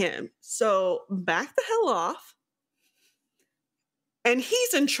for him. So back the hell off. And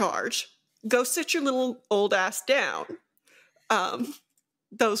he's in charge. Go sit your little old ass down.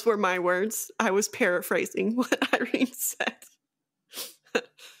 Those were my words. I was paraphrasing what Irene said.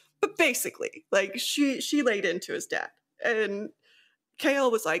 But basically, like, she laid into his dad. And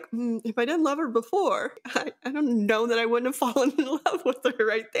Kale was like, if I didn't love her before, I don't know that I wouldn't have fallen in love with her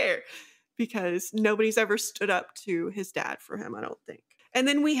right there. Because nobody's ever stood up to his dad for him, I don't think. And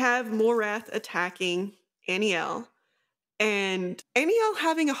then we have Morath attacking Aniel. And Aniel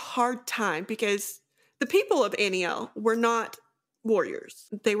having a hard time because the people of Aniel were not warriors.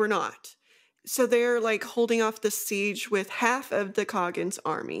 They were not. So they're like holding off the siege with half of the Kaghan's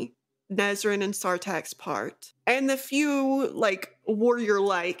army, Nezrin and Sartak's part, and the few like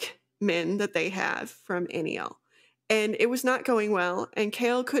warrior-like men that they have from Aniel. And it was not going well. And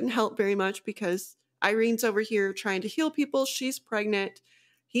Kale couldn't help very much because Irene's over here trying to heal people. She's pregnant.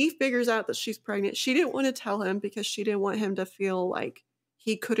 He figures out that she's pregnant. She didn't want to tell him because she didn't want him to feel like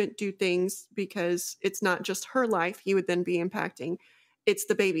he couldn't do things because it's not just her life he would then be impacting. It's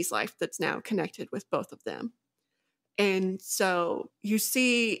the baby's life that's now connected with both of them. And so you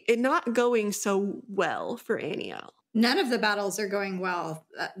see it not going so well for Aniel. None of the battles are going well.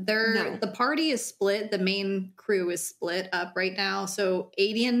 No. The party is split. The main crew is split up right now. So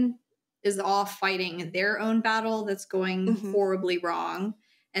Adian is off fighting their own battle that's going horribly wrong.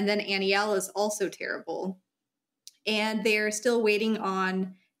 And then Aniel is also terrible. And they're still waiting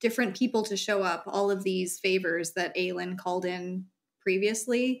on different people to show up, all of these favors that Aelin called in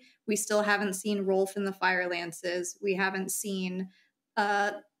previously. We still haven't seen Rolf and the Fire Lances. We haven't seen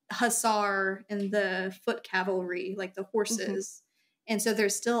Hussar and the foot cavalry, like the horses. And so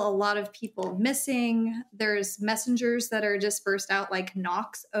there's still a lot of people missing. There's messengers that are dispersed out, like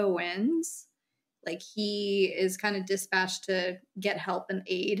Knox Owens. Like, he is kind of dispatched to get help and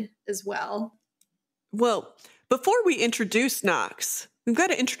aid as well. Well, before we introduce Knox, we've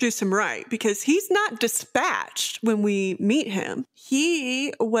got to introduce him right, because he's not dispatched when we meet him.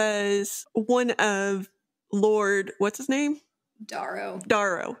 He was one of Lord, what's his name? Darrow.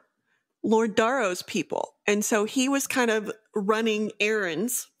 Lord Darrow's people. And so he was kind of running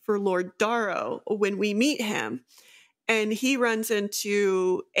errands for Lord Darrow when we meet him. And he runs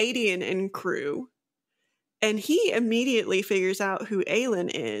into Adian and crew. And he immediately figures out who Aelin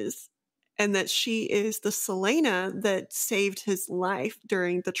is, and that she is the Selena that saved his life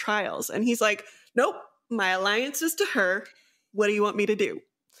during the trials. And he's like, nope, my alliance is to her. What do you want me to do?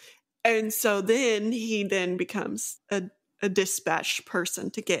 And so then he becomes a dispatched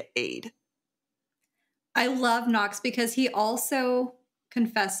person to get aid. I love Knox because he also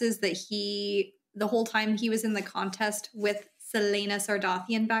confesses that the whole time he was in the contest with Selena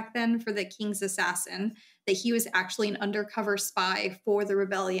Sardathian back then for the King's Assassin, that he was actually an undercover spy for the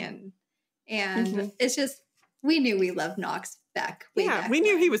rebellion. And it's just, we knew we loved Knox back. We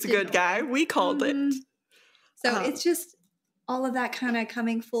knew he was a good guy. We called it. So it's just all of that kind of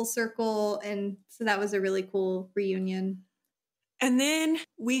coming full circle. And so that was a really cool reunion. And then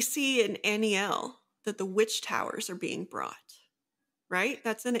we see in Aniel that the witch towers are being brought. Right?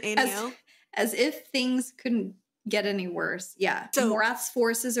 That's in Aniel. As if things couldn't get any worse. Yeah. So Morath's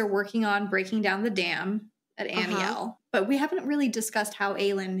forces are working on breaking down the dam at Aniel. But we haven't really discussed how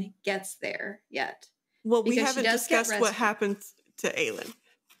Aelin gets there yet. Well, we haven't discussed what happens to Aelin.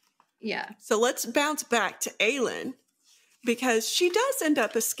 Yeah. So let's bounce back to Aelin, because she does end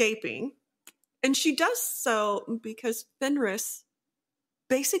up escaping. And she does so because Fenris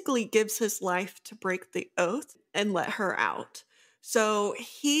basically gives his life to break the oath and let her out. So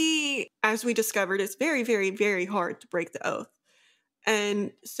he, as we discovered, is very, very, very hard to break the oath.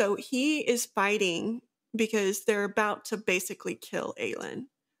 And so he is fighting because they're about to basically kill Aelin,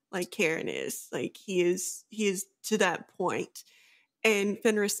 like Karen is. Like, he is to that point. And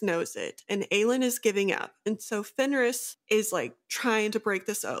Fenris knows it. And Aelin is giving up. And so Fenris is like trying to break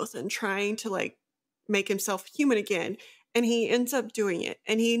this oath and trying to like make himself human again. And he ends up doing it.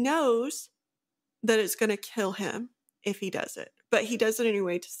 And he knows that it's going to kill him if he does it. But he does it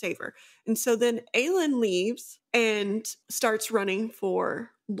anyway to save her. And so then Aelin leaves and starts running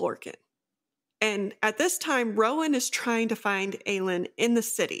for Lorcan. And at this time, Rowan is trying to find Aelin in the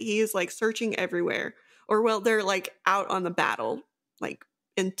city. He is like searching everywhere. Or well, they're like out on the battle, like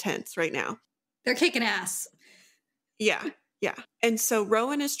intense right now. They're kicking ass. Yeah. And so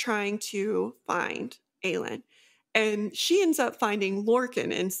Rowan is trying to find Aelin. And she ends up finding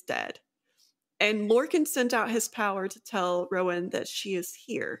Lorcan instead. And Lorcan sent out his power to tell Rowan that she is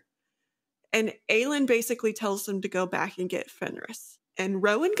here. And Aelin basically tells him to go back and get Fenris. And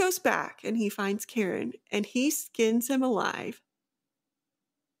Rowan goes back and he finds Karen and he skins him alive.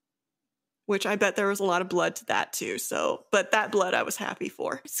 Which I bet there was a lot of blood to that too. So, but that blood I was happy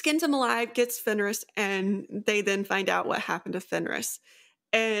for. Skins him alive, gets Fenris, and they then find out what happened to Fenris.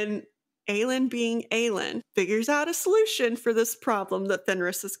 And Aelin, being Aelin, figures out a solution for this problem that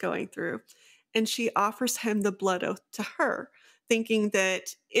Fenris is going through. And she offers him the blood oath to her, thinking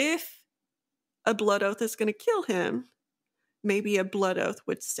that if a blood oath is going to kill him, maybe a blood oath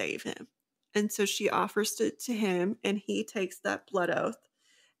would save him. And so she offers it to him, and he takes that blood oath.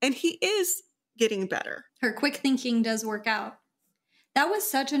 And he is getting better. Her quick thinking does work out. That was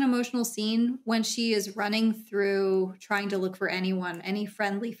such an emotional scene when she is running through trying to look for any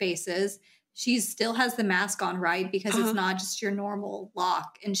friendly faces. She still has the mask on, right? Because it's not just your normal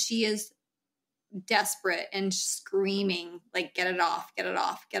lock. And she is desperate and screaming, like, get it off, get it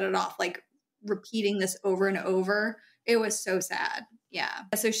off, get it off. Like repeating this over and over. It was so sad. Yeah.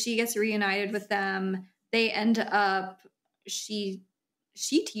 So she gets reunited with them. They end up, she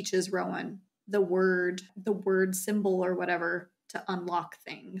teaches Rowan the word symbol or whatever to unlock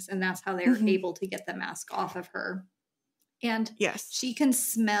things. And that's how they're able to get the mask off of her. And yes, she can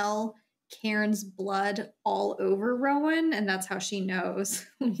smell Karen's blood all over Rowan. And that's how she knows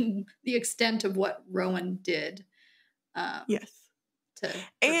the extent of what Rowan did. Yes. To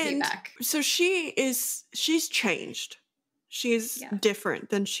and payback. So she's changed. She's different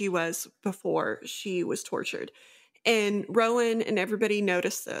than she was before she was tortured. And Rowan and everybody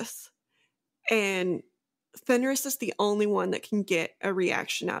notice this. And Fenris is the only one that can get a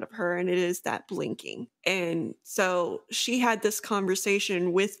reaction out of her, and it is that blinking. And so she had this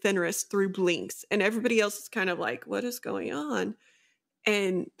conversation with Fenris through blinks, and everybody else is kind of like, what is going on?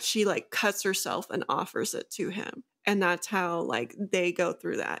 And she like cuts herself and offers it to him. And that's how like they go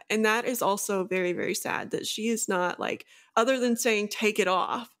through that. And that is also very, very sad that she is not like, other than saying, take it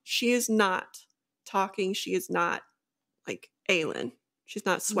off, she is not talking. She is not like Aelin. She's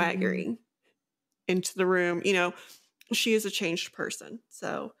not swaggering into the room. You know, she is a changed person.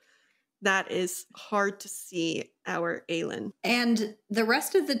 So that is hard to see our Aelin. And the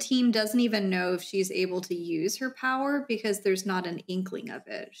rest of the team doesn't even know if she's able to use her power because there's not an inkling of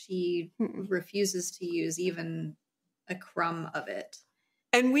it. She refuses to use even a crumb of it.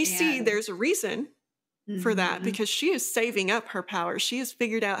 And we see there's a reason for that because she is saving up her power. She has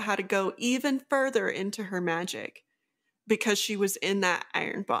figured out how to go even further into her magic because she was in that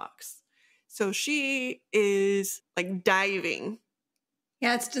iron box. So she is like diving.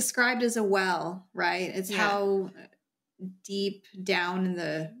 Yeah, it's described as a well, right? It's how deep down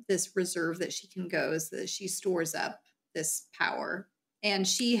in this reserve that she can go is that she stores up this power. And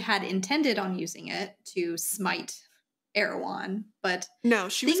she had intended on using it to smite Erewhon, but no,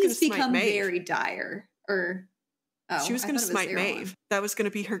 she was going to smite become Maeve. Very dire. She was going to smite Maeve. That was going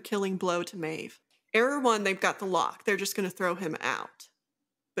to be her killing blow to Maeve. Erewhon, they've got the lock. They're just going to throw him out.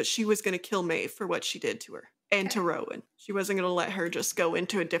 But she was going to kill Maeve for what she did to her and to Rowan. She wasn't going to let her just go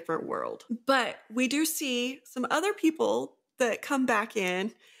into a different world. But we do see some other people that come back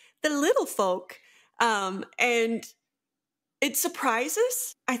in, the little folk, and it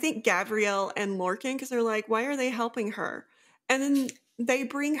surprises, I think, Gabrielle and Lorcan, because they're like, why are they helping her? And then they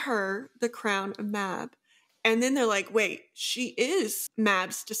bring her the crown of Mab. And then they're like, wait, she is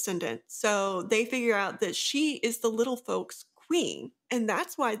Mab's descendant. So they figure out that she is the little folks' queen. And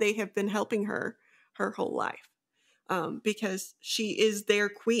that's why they have been helping her whole life. Because she is their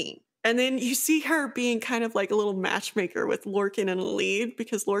queen. And then you see her being kind of like a little matchmaker with Lorcan and Elide,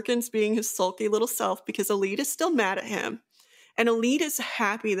 because Lorcan's being his sulky little self because Elide is still mad at him. And Elide is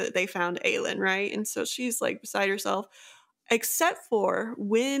happy that they found Aelin, right? And so she's like beside herself, except for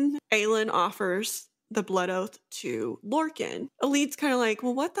when Aelin offers the blood oath to Lorcan. Elide's kind of like,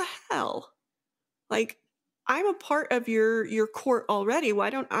 well, what the hell? Like, I'm a part of your court already. Why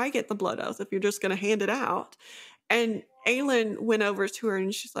don't I get the blood oath if you're just going to hand it out? And Aelin went over to her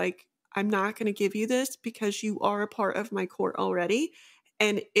and she's like, I'm not going to give you this because you are a part of my court already.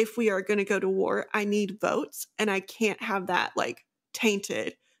 And if we are going to go to war, I need votes. And I can't have that like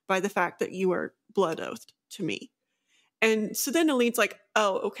tainted by the fact that you are blood oathed to me. And so then Alin's like,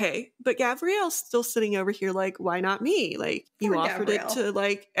 oh, okay. But Gabrielle's still sitting over here like, why not me? Like, you offered it to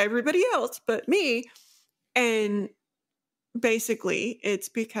like everybody else but me. And basically, it's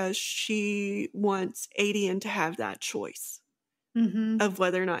because she wants Aedion to have that choice of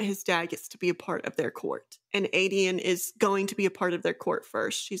whether or not his dad gets to be a part of their court. And Aedion is going to be a part of their court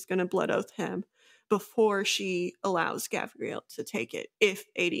first. She's going to blood oath him before she allows Gabrielle to take it, if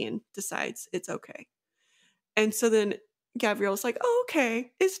Aedion decides it's okay. And so then Gabrielle's like, oh,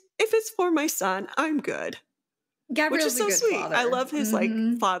 okay. If it's for my son, I'm good. Gabriel's which is so sweet. Father. I love his like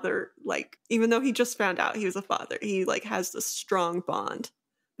father, like even though he just found out he was a father, he like has this strong bond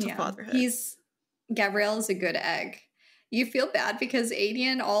to fatherhood. Gabrielle is a good egg. You feel bad because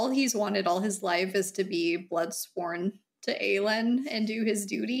Aedion, all he's wanted all his life is to be blood sworn to Aelin and do his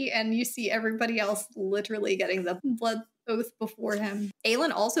duty, and you see everybody else literally getting the blood oath before him.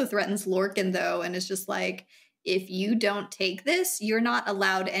 Aelin also threatens Lorcan though, and is just like, if you don't take this, you're not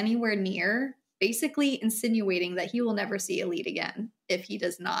allowed anywhere near, basically insinuating that he will never see Elite again if he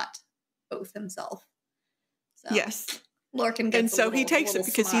does not oath himself. So, yes. Lorcan gets and so he takes it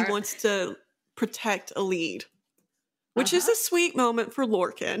because smart. He wants to protect Elite, which is a sweet moment for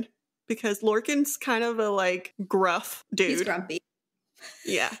Lorcan because Lorcan's kind of a like gruff dude. He's grumpy.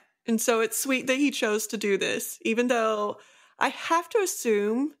 Yeah. And so it's sweet that he chose to do this, even though I have to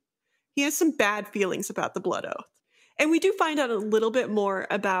assume he has some bad feelings about the blood oath. And we do find out a little bit more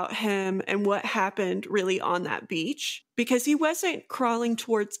about him and what happened really on that beach, because he wasn't crawling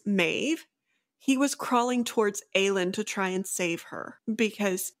towards Maeve. He was crawling towards Aelin to try and save her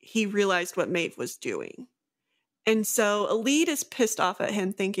because he realized what Maeve was doing. And so Elite is pissed off at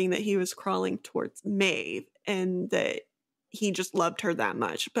him thinking that he was crawling towards Maeve and that he just loved her that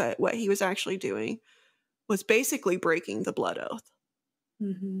much. But what he was actually doing was basically breaking the blood oath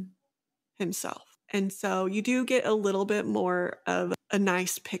himself. And so you do get a little bit more of a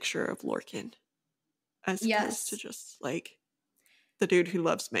nice picture of Lorcan as opposed to just like the dude who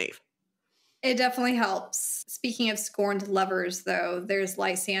loves Maeve. It definitely helps. Speaking of scorned lovers, though, there's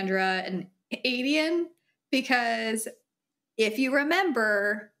Lysandra and Aedion, because if you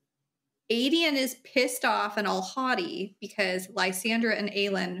remember, Aedion is pissed off and all haughty because Lysandra and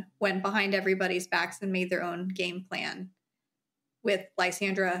Aelin went behind everybody's backs and made their own game plan, with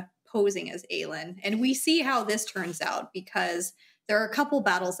Lysandra posing as Aelin. And we see how this turns out because there are a couple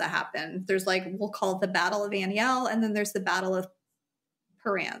battles that happen. There's like, we'll call it the Battle of Aniel, and then there's the Battle of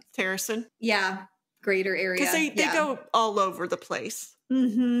Paranth. Terracin. Yeah, greater area. Because they go all over the place.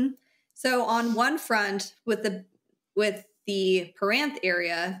 So on one front, with the Paranth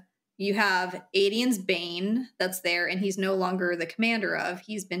area, you have Aedion's Bane that's there, and he's no longer the commander of.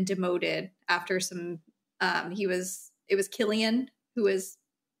 He's been demoted after some. It was Killian who was.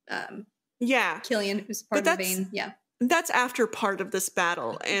 Killian, who's part of the Bane. Yeah. That's after part of this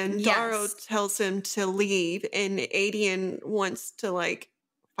battle, and Darrow tells him to leave, and Aedion wants to like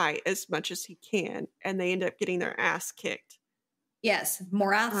fight as much as he can, and they end up getting their ass kicked. Yes,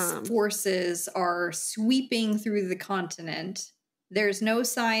 Morath's forces are sweeping through the continent. There's no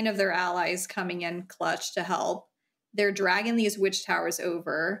sign of their allies coming in clutch to help. They're dragging these witch towers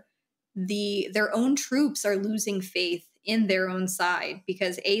over. Their own troops are losing faith in their own side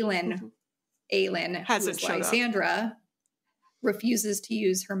because Aelin, hasn't showed Lysandra, refuses to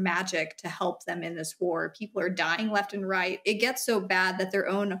use her magic to help them in this war. People are dying left and right. It gets so bad that their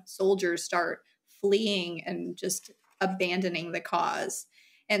own soldiers start fleeing and just abandoning the cause.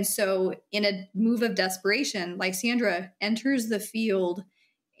 And so in a move of desperation, Lysandra enters the field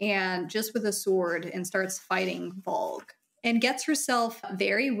and just with a sword and starts fighting Volg and gets herself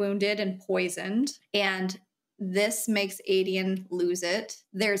very wounded and poisoned. And this makes Aedion lose it.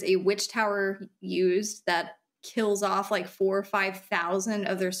 There's a witch tower used that kills off like 4,000 or 5,000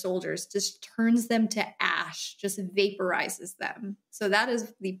 of their soldiers, just turns them to ash, just vaporizes them. So that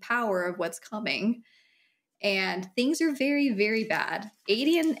is the power of what's coming. And things are very, very bad.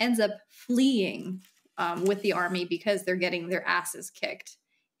 Aedion ends up fleeing with the army because they're getting their asses kicked.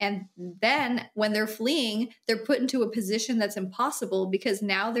 And then when they're fleeing, they're put into a position that's impossible because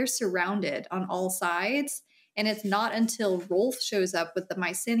now they're surrounded on all sides. And it's not until Rolf shows up with the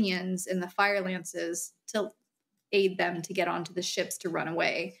Mycenians and the Fire Lances to aid them to get onto the ships to run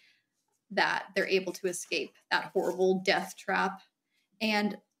away that they're able to escape that horrible death trap.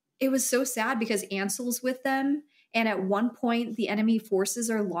 And it was so sad because Ansel's with them, And at one point, the enemy forces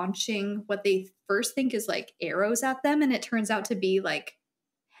are launching what they first think is like arrows at them. And it turns out to be like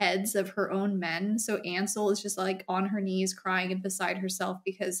heads of her own men. So Ansel is just like on her knees crying and beside herself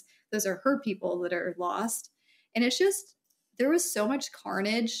because those are her people that are lost. And it's just, there was so much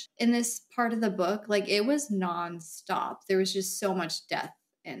carnage in this part of the book. Like it was nonstop. There was just so much death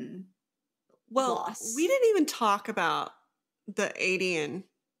and loss. We didn't even talk about the Adian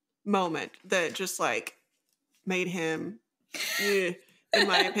moment that just like made him, in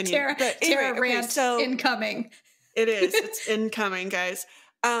my opinion. Tara rant so incoming. It is. It's incoming, guys.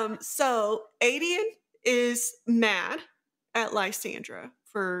 So Adian is mad at Lysandra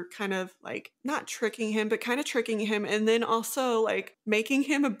for kind of like not tricking him, but kind of tricking him, and then also like making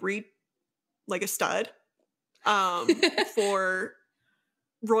him a breed, like a stud, for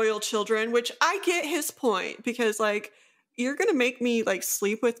royal children, which I get his point because like you're gonna make me like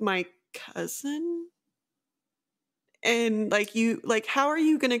sleep with my cousin, and like you like how are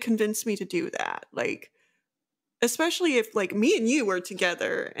you gonna convince me to do that? Like, especially if like me and you were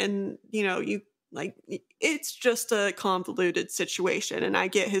together and you know you like it's just a convoluted situation, and I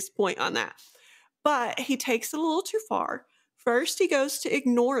get his point on that, but he takes it a little too far. First he goes to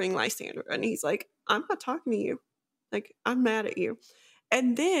ignoring Lysandra and he's like, I'm not talking to you, like I'm mad at you.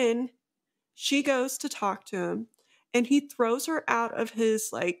 And then she goes to talk to him and he throws her out of his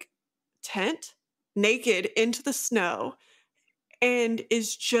like tent naked into the snow and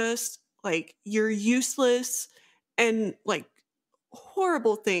is just like, you're useless, and like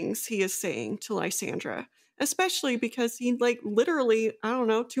horrible things he is saying to Lysandra, especially because he like literally, I don't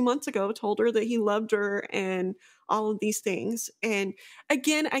know, 2 months ago told her that he loved her and all of these things. And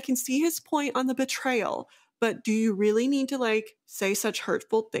again, I can see his point on the betrayal, but do you really need to like say such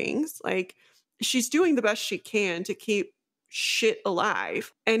hurtful things? Like she's doing the best she can to keep shit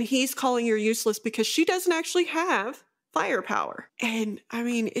alive, and he's calling her useless because she doesn't actually have firepower. And I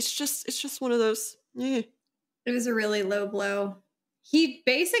mean, it's just one of those. It was a really low blow. He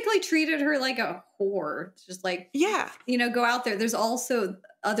basically treated her like a whore. Just like, yeah, you know, go out there. There's also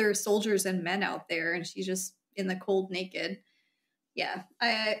other soldiers and men out there, and she's just in the cold naked. Yeah,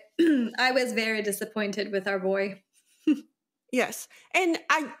 I was very disappointed with our boy. Yes. And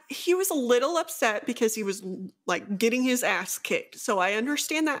he was a little upset because he was like getting his ass kicked. So I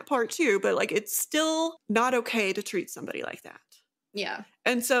understand that part too, but like it's still not okay to treat somebody like that. Yeah.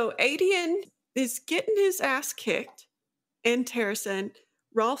 And so Adian is getting his ass kicked in Terrasen.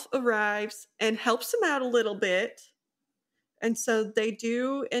 Rolf arrives and helps him out a little bit. And so they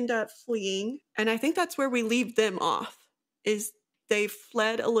do end up fleeing. And I think that's where we leave them off, is they've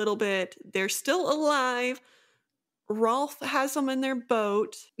fled a little bit. They're still alive. Rolf has them in their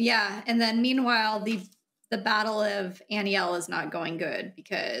boat. Yeah, and then meanwhile, the Battle of Aniel is not going good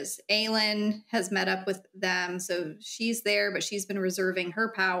because Aelin has met up with them, so she's there, but she's been reserving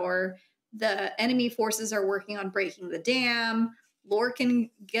her power. The enemy forces are working on breaking the dam. Lorcan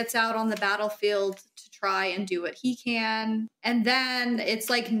gets out on the battlefield to try and do what he can. And then it's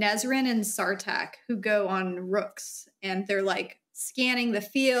like Nezrin and Sartak who go on rooks, and they're like scanning the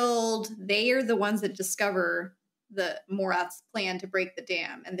field. They are the ones that discover the Morath's plan to break the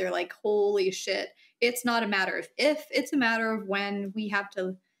dam, and they're like, holy shit, it's not a matter of if, it's a matter of when we have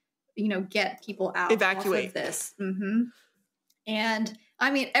to, you know, get people out, evacuate of this. And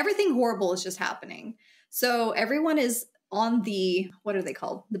I mean, everything horrible is just happening. So everyone is on the, what are they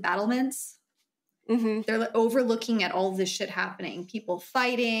called, the battlements. They're like overlooking at all of this shit happening, people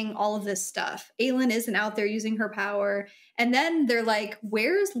fighting, all of this stuff. Aelin isn't out there using her power, and then they're like,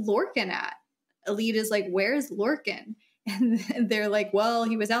 where's Lorcan at? Elite is like, where's Lorcan? And they're like, well,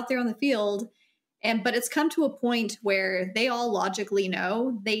 he was out there on the field. But it's come to a point where they all logically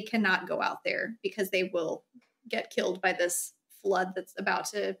know they cannot go out there because they will get killed by this flood that's about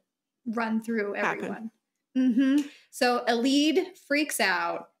to run through everyone. So Elide freaks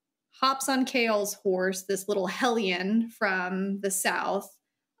out, hops on Kael's horse, this little hellion from the south,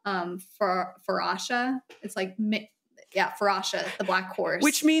 Farasha. It's like, yeah, Farasha, the black horse.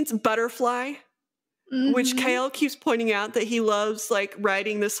 Which means butterfly. Which Kael keeps pointing out that he loves like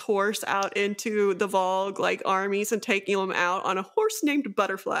riding this horse out into the Volg like armies and taking them out on a horse named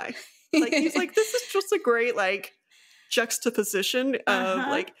Butterfly. Like he's like, this is just a great like juxtaposition of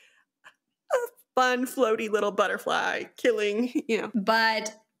like a fun floaty little butterfly killing, you know.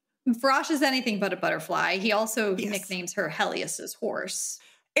 But Frosh is anything but a butterfly. He also nicknames her Helios's horse.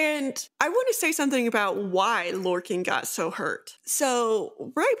 And I want to say something about why Lorcan got so hurt.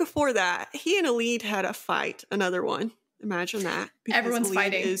 So right before that, he and Elide had a fight, another one. Imagine that. Everyone's Elide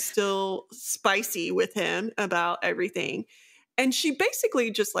fighting. Is still spicy with him about everything. And she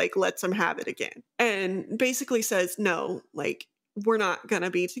basically just like lets him have it again and basically says, no, like, we're not going to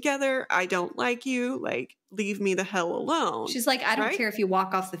be together. I don't like you. Like, leave me the hell alone. She's like, I don't care if you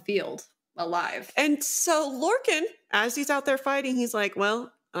walk off the field alive. And so Lorcan, as he's out there fighting, he's like,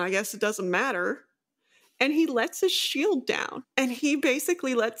 well, I guess it doesn't matter. And he lets his shield down and he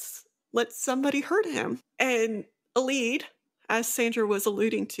basically lets somebody hurt him. And Alid, as Sandra was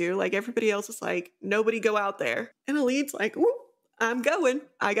alluding to, like everybody else is like, nobody go out there. And Alid's like, ooh, I'm going.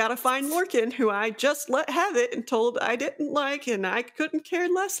 I got to find Lorcan, who I just let have it and told I didn't like, and I couldn't care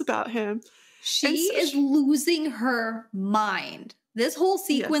less about him. She is losing her mind. This whole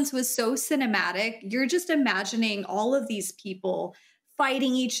sequence was so cinematic. You're just imagining all of these people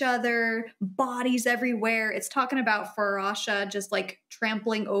fighting each other, bodies everywhere. It's talking about Farasha just like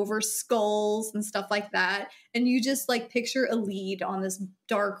trampling over skulls and stuff like that. And you just like picture Alid on this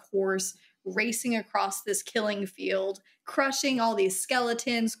dark horse racing across this killing field, crushing all these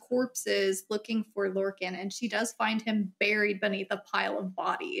skeletons, corpses, looking for Lorcan. And she does find him buried beneath a pile of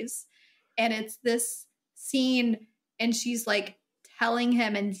bodies. And it's this scene, and she's like telling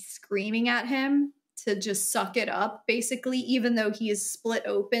him and screaming at him to just suck it up, basically, even though he is split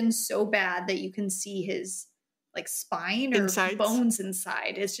open so bad that you can see his like spine or Insides. Bones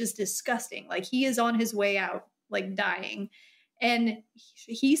inside. It's just disgusting. Like he is on his way out, like dying. And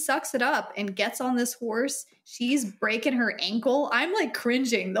he sucks it up and gets on this horse. She's breaking her ankle. I'm like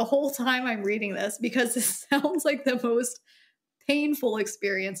cringing the whole time I'm reading this because it sounds like the most painful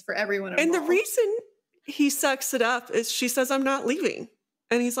experience for everyone involved. And the reason he sucks it up is she says, I'm not leaving.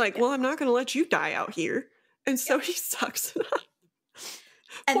 And he's like, well, I'm not going to let you die out here. And so he sucks it up.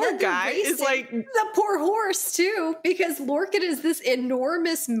 And poor guy is like... The poor horse, too, because Lorcan is this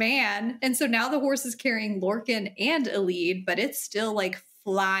enormous man. And so now the horse is carrying Lorcan and Alid, but it's still like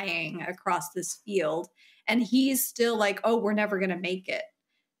flying across this field. And he's still like, oh, we're never going to make it.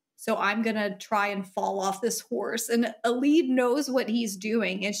 So I'm going to try and fall off this horse. And Alid knows what he's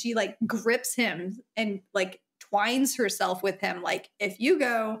doing. And she like grips him and like twines herself with him. Like, if you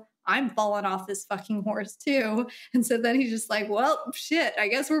go, I'm falling off this fucking horse too. And so then he's just like, well, shit, I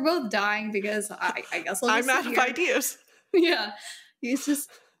guess we're both dying because I guess I'm out of ideas. Yeah. He's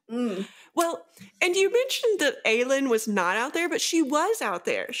just... Well, and you mentioned that Aelin was not out there, but she was out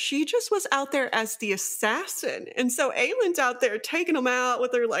there. She just was out there as the assassin. And so Aelin's out there taking them out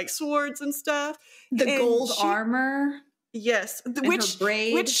with her like swords and stuff. The gold armor. Yes,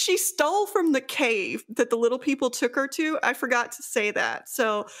 which she stole from the cave that the little people took her to. I forgot to say that.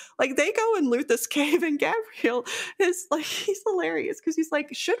 So, like, they go and loot this cave, and Gabriel is like, he's hilarious because he's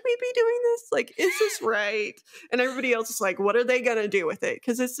like, should we be doing this? Like, is this right? And everybody else is like, what are they gonna do with it?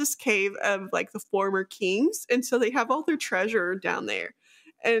 Because it's this cave of like the former kings, and so they have all their treasure down there.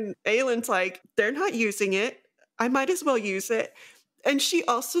 And Aelin's like, they're not using it. I might as well use it. And she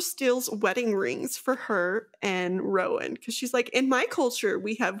also steals wedding rings for her and Rowan because she's like, in my culture,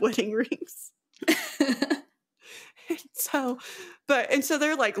 we have wedding rings. So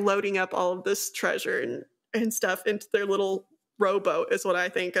they're like loading up all of this treasure and stuff into their little rowboat is what I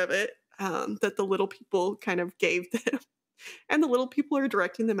think of it, that the little people kind of gave them. And the little people are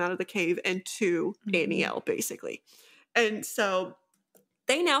directing them out of the cave and to Aniel, basically. And so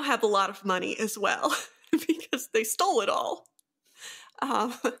they now have a lot of money as well because they stole it all.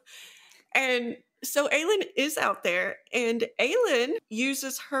 And so Aelin is out there, and Aelin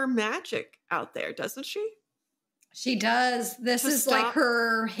uses her magic out there, doesn't she? She does. This is like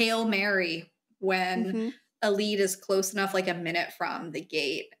her Hail Mary when Alid is close enough, like a minute from the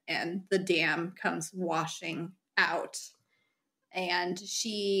gate, and the dam comes washing out. And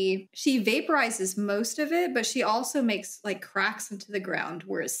she vaporizes most of it, but she also makes like cracks into the ground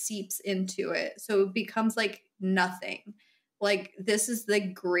where it seeps into it. So it becomes like nothing. Like, this is the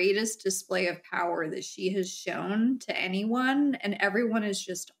greatest display of power that she has shown to anyone, and everyone is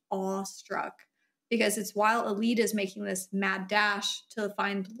just awestruck because it's while Alid is making this mad dash to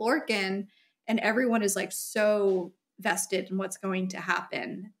find Lorcan, and everyone is like so vested in what's going to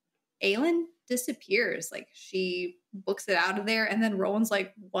happen. Aelin disappears. Like, she books it out of there, and then Rowan's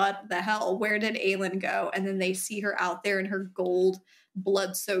like, what the hell? Where did Aelin go? And then they see her out there in her gold,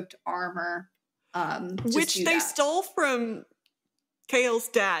 blood-soaked armor. Which they stole from Kael's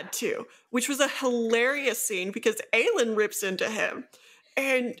dad too, which was a hilarious scene because Aelin rips into him,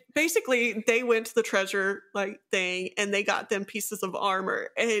 and basically they went to the treasure like thing and they got them pieces of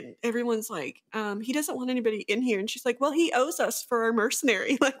armor, and everyone's like, he doesn't want anybody in here, and she's like, well, he owes us for our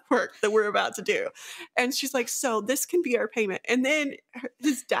mercenary like work that we're about to do, and she's like, so this can be our payment. And then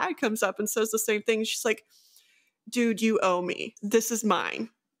his dad comes up and says the same thing. She's like, dude, you owe me. This is mine.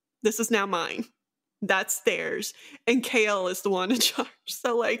 This is now mine. That's theirs. And Kale is the one in charge.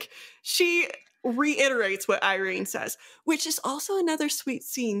 So, like, she reiterates what Irene says, which is also another sweet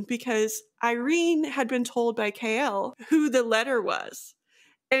scene because Irene had been told by Kale who the letter was.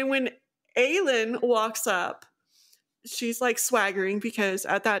 And when Aelin walks up, she's like swaggering because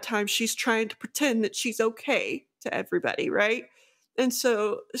at that time she's trying to pretend that she's okay to everybody, right? And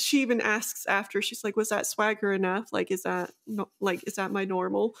so she even asks after, she's like, was that swagger enough? Like, is that is that my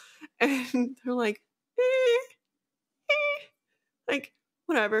normal? And they're like, like,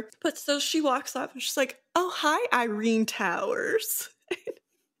 whatever. But so she walks up and she's like, oh, hi, Irene Towers.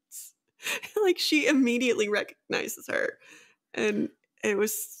 Like, she immediately recognizes her. And it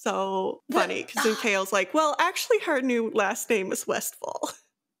was so funny because then Kale's like, well, actually, her new last name is Westfall.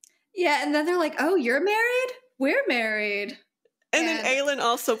 Yeah, and then they're like, oh, you're married? We're married. And then Aelin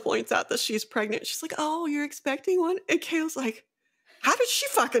also points out that she's pregnant. She's like, oh, you're expecting one? And Kale's like, how did she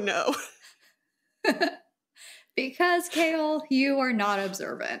fucking know? Because, Kale, you are not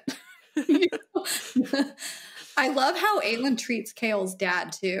observant. I love how Aelin treats Kale's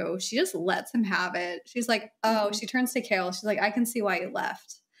dad, too. She just lets him have it. She's like, oh, she turns to Kale. She's like, I can see why you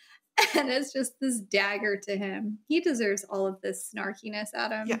left. And it's just this dagger to him. He deserves all of this snarkiness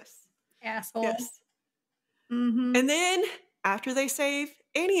at him. Yes. Asshole. Yes. Mm-hmm. And then after they save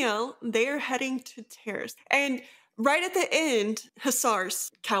Aniel, they are heading to Terrace. And right at the end,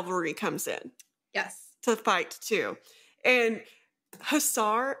 Hussar's cavalry comes in. Yes. To fight too. And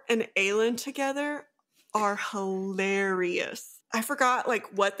Hussar and Aelin together are hilarious. I forgot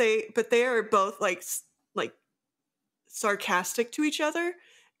but they are both like sarcastic to each other.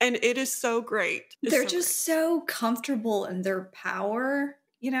 And it is so great. They're just so comfortable in their power.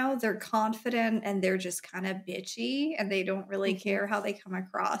 You know, they're confident and they're just kind of bitchy and they don't really care how they come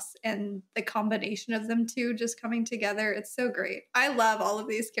across. And the combination of them two just coming together, it's so great. I love all of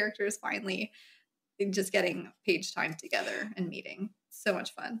these characters finally just getting page time together and meeting. So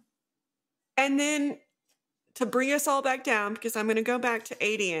much fun. And then to bring us all back down, because I'm going to go back to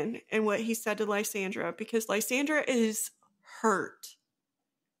Adian and what he said to Lysandra, because Lysandra is hurt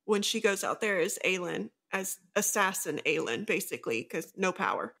when she goes out there as Aelin, as assassin Aelin, basically, because no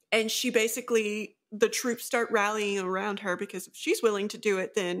power. And she basically, the troops start rallying around her because if she's willing to do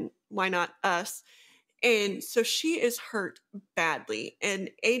it, then why not us? And so she is hurt badly. And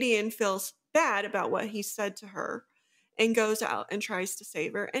Adian feels bad about what he said to her and goes out and tries to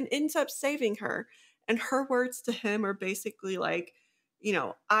save her and ends up saving her. And her words to him are basically like, you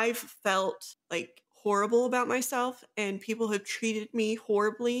know, I've felt like horrible about myself and people have treated me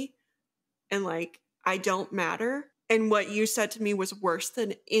horribly and like I don't matter. And what you said to me was worse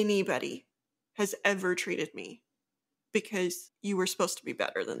than anybody has ever treated me because you were supposed to be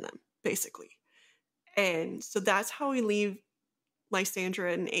better than them, basically. And so that's how we leave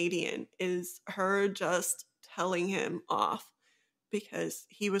Lysandra and Adian, is her just telling him off because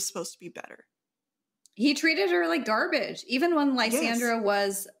he was supposed to be better. He treated her like garbage. Even when Lysandra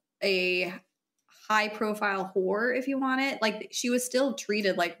was a high-profile whore, if you want it, like she was still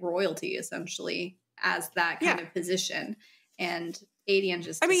treated like royalty, essentially, as that kind of position. And Adian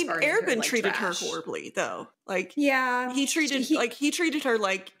just Arabin like treated trash. her horribly, though. Like, he treated her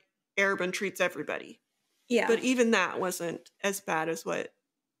like Arabin treats everybody. Yeah. But even that wasn't as bad as what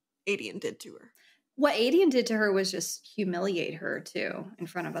Adian did to her. What Adian did to her was just humiliate her, too, in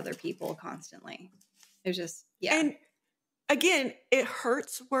front of other people constantly. It was just, And again, it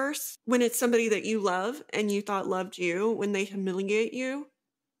hurts worse when it's somebody that you love and you thought loved you, when they humiliate you,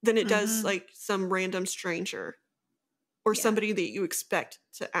 than it does like some random stranger or somebody that you expect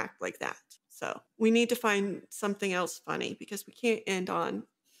to act like that. So we need to find something else funny because we can't end on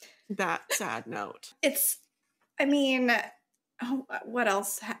that sad note. What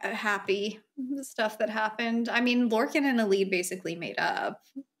else happy stuff that happened? I mean, Lorcan and Elide basically made up.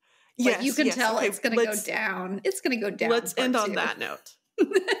 Like, you can tell it's going to go down. It's going to go down. Let's end on that note.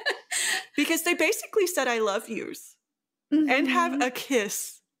 Because they basically said I love yous and have a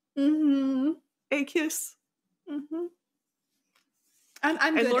kiss. A kiss. I'm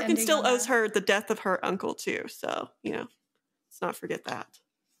and good. Lorcan still owes her the death of her uncle too. So, you know, let's not forget that.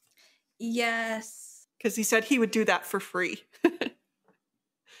 Yes. Because he said he would do that for free.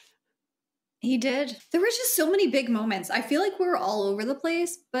 He did. There were just so many big moments. I feel like we were all over the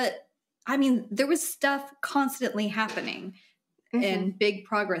place, but I mean, there was stuff constantly happening and big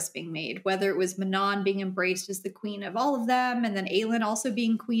progress being made, whether it was Manon being embraced as the queen of all of them, and then Aelin also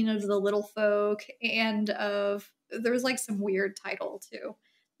being queen of the little folk, and there was like some weird title too,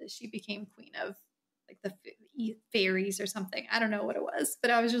 that she became queen of, like the fairies or something. I don't know what it was, but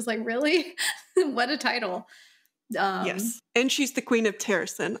I was just like, really? What a title. Yes. And she's the queen of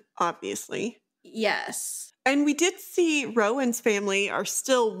Terrason, obviously. Yes. And we did see Rowan's family are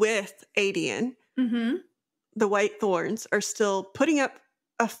still with Adian. Mm-hmm. The White Thorns are still putting up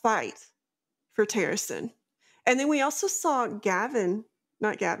a fight for Terrason. And then we also saw Gavin,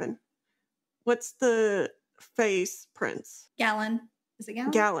 not Gavin. What's the face prince? Gallon. Is it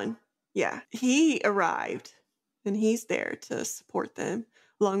Gallon? Gallon. Yeah. He arrived and he's there to support them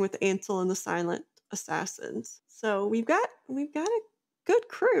along with Ansel and the Silent Assassins. So we've got a good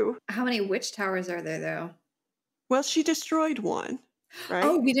crew. How many witch towers are there though? Well, she destroyed one, right?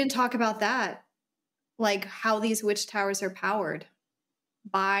 Oh, we didn't talk about that. Like how these witch towers are powered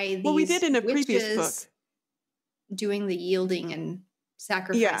by these Well, we did in a witches previous book. Doing the yielding and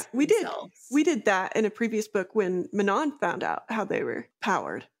sacrificing Yeah, we themselves. did. We did that in a previous book when Manon found out how they were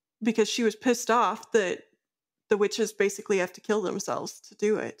powered because she was pissed off that the witches basically have to kill themselves to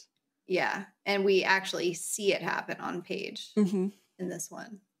do it. Yeah, and we actually see it happen on page in this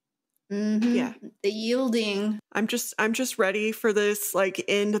one. Mm-hmm. Yeah, the yielding. I'm just ready for this like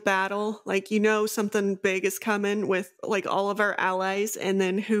end battle. Like something big is coming with like all of our allies, and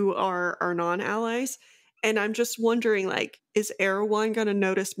then who are our non-allies. And I'm just wondering, like, is Erewhon going to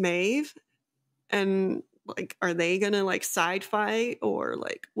notice Maeve? And, like, are they going to, like, side fight? Or,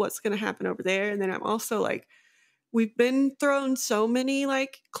 like, what's going to happen over there? And then I'm also, like, we've been thrown so many,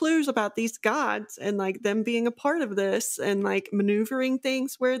 like, clues about these gods and, like, them being a part of this and, like, maneuvering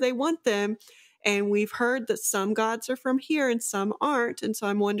things where they want them. And we've heard that some gods are from here and some aren't. And so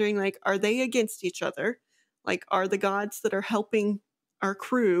I'm wondering, like, are they against each other? Like, are the gods that are helping our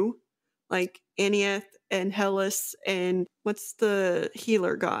crew, like Anieth and Hellas and what's the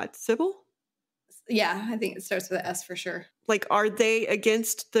healer god? Sybil? Yeah, I think it starts with an S for sure. Like, are they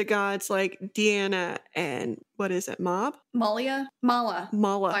against the gods like Deanna and what is it, Mala.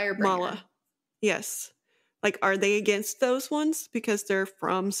 Firebringer. Mala. Yes. Like, are they against those ones because they're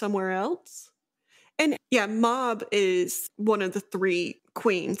from somewhere else? And yeah, Mob is one of the 3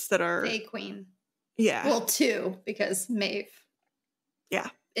 queens that are a queen. Yeah. Well, 2 because Maeve. Yeah.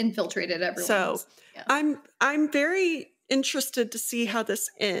 Infiltrated everyone. So yeah. I'm very interested to see how this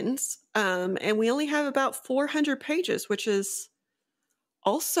ends. And we only have about 400 pages, which is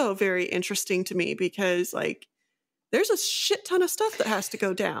also very interesting to me because like there's a shit ton of stuff that has to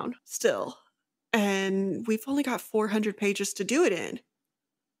go down still. And we've only got 400 pages to do it in.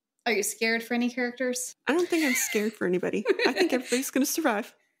 Are you scared for any characters? I don't think I'm scared for anybody. I think everybody's going to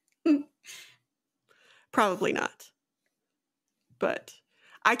survive. Probably not. But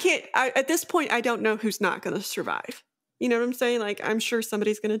at this point, I don't know who's not going to survive. You know what I'm saying? Like, I'm sure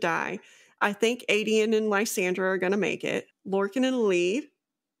somebody's going to die. I think Adian and Lysandra are going to make it. Lorcan and Lead.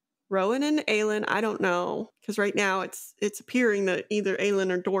 Rowan and Aelin, I don't know. Because right now, it's appearing that either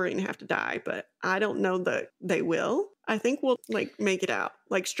Aelin or Dorian have to die. But I don't know that they will. I think we'll, like, make it out.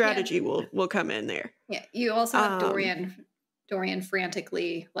 Like, strategy will come in there. Yeah, you also have Dorian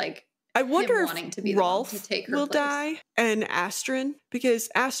frantically, like, I wonder if to be Rolf to take her will place. Die and Astrid, because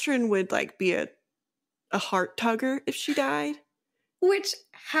Astrid would like be a heart tugger if she died. Which,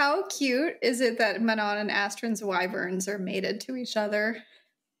 how cute is it that Manon and Astrid's wyverns are mated to each other?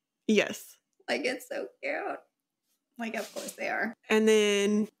 Yes. Like, it's so cute. Like, of course they are. And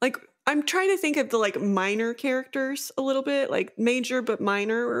then, like, I'm trying to think of the, like, minor characters a little bit, like, major but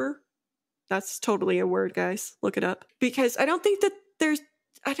minor. That's totally a word, guys. Look it up. Because I don't think that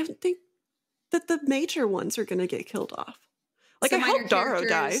the major ones are going to get killed off. Like, so I hope Darrow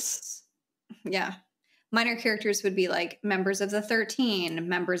dies. Yeah. Minor characters would be like members of the 13,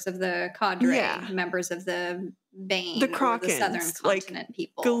 members of the Cadre, members of the Bane, the Krakens, the Southern Continent like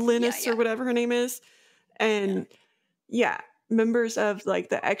people. Galinis or whatever her name is. And members of like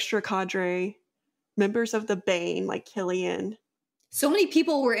the extra Cadre, members of the Bane, like Killian. So many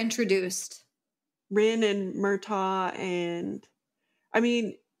people were introduced. Rin and Murtaugh and... I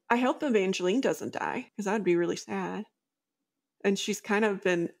mean, I hope Evangeline doesn't die, because that would be really sad. And she's kind of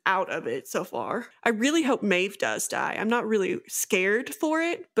been out of it so far. I really hope Maeve does die. I'm not really scared for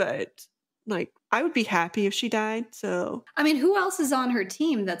it, but like I would be happy if she died. So I mean, who else is on her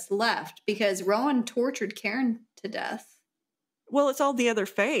team that's left? Because Rowan tortured Karen to death. Well, it's all the other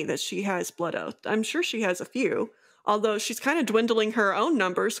Fae that she has blood oath. I'm sure she has a few. Although she's kind of dwindling her own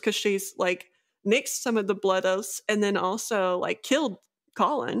numbers because she's like nixed some of the blood oaths and then also like killed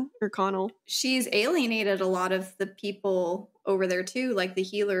Connell. She's alienated a lot of the people over there too, like the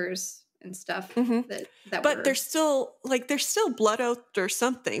healers and stuff. But they're still blood oathed or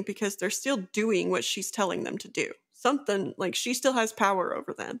something because they're still doing what she's telling them to do. Something like she still has power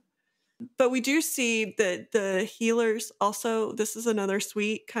over them. But we do see that the healers also, this is another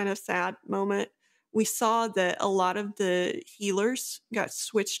sweet kind of sad moment. We saw that a lot of the healers got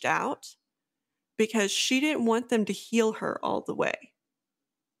switched out. because she didn't want them to heal her all the way.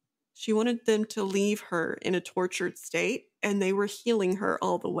 She wanted them to leave her in a tortured state, and they were healing her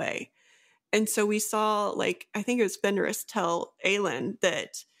all the way. And so we saw, like, I think it was Fenris tell Aelin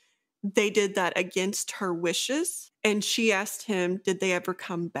that they did that against her wishes. And she asked him, did they ever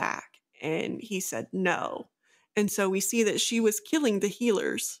come back? And he said no. And so we see that she was killing the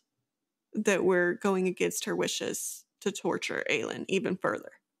healers that were going against her wishes to torture Aelin even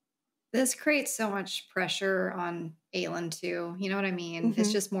further. This creates so much pressure on Aelin too. You know what I mean?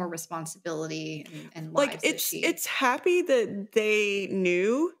 It's just more responsibility and lives. Like, it's happy that they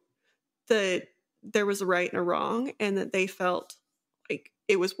knew that there was a right and a wrong, and that they felt like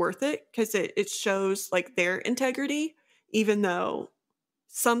it was worth it, because it shows like their integrity, even though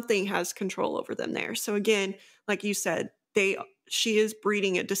something has control over them there. So again, like you said, she is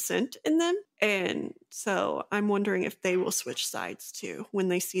breeding a dissent in them. And so I'm wondering if they will switch sides too when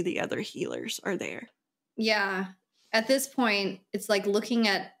they see the other healers are there. Yeah. At this point, it's like looking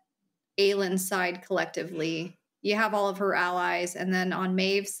at Aelin's side collectively. You have all of her allies, and then on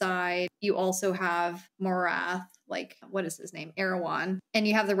Maeve's side, you also have Morath, like, what is his name? Erewhon. And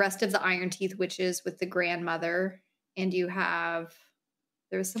you have the rest of the Iron Teeth witches with the grandmother, and you have,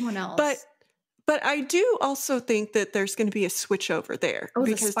 there's someone else. But I do also think that there's going to be a switch over there,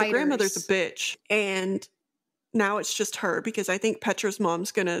 because the grandmother's a bitch, and now it's just her, because I think Petra's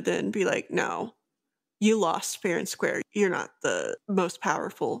mom's going to then be like, no, you lost fair and square. You're not the most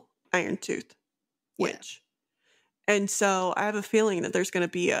powerful Iron Tooth witch. Yeah. And so I have a feeling that there's going to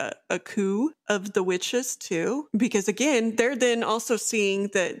be a coup of the witches too, because again, they're then also seeing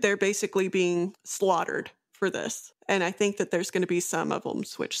that they're basically being slaughtered for this. And I think that there's going to be some of them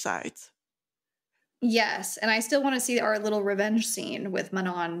switch sides. Yes, and I still want to see our little revenge scene with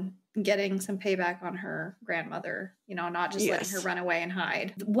Manon getting some payback on her grandmother, you know, not just letting her run away and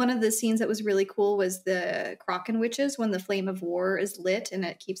hide. One of the scenes that was really cool was the Kraken witches, when the flame of war is lit and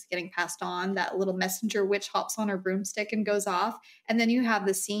it keeps getting passed on. That little messenger witch hops on her broomstick and goes off. And then you have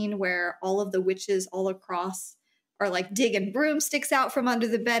the scene where all of the witches all across are like digging broomsticks out from under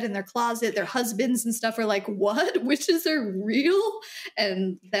the bed in their closet. Their husbands and stuff are like, what? Witches are real?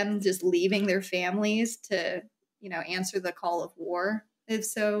 And them just leaving their families to, you know, answer the call of war.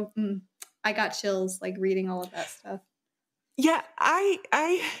 It's so, I got chills like reading all of that stuff. Yeah, I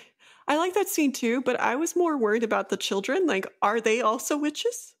like that scene too, but I was more worried about the children. Like, are they also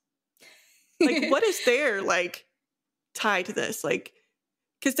witches? Like, what is their like tie to this? Like,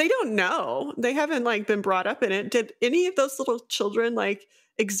 because they don't know. They haven't like been brought up in it. Did any of those little children like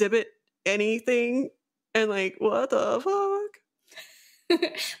exhibit anything? And like, what the fuck?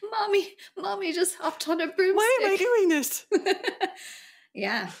 Mommy just hopped on a broomstick. Why am I doing this?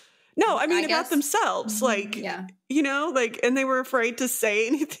 Yeah. No, I mean about themselves. Like, you know, like, and they were afraid to say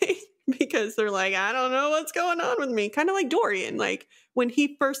anything because they're like, I don't know what's going on with me. Kind of like Dorian, like when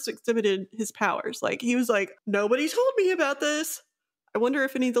he first exhibited his powers, like he was like, nobody told me about this. I wonder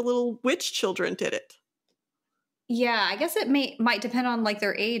if any of the little witch children did it. Yeah, I guess it might depend on like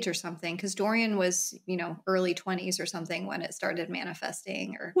their age or something, because Dorian was, you know, early 20s or something when it started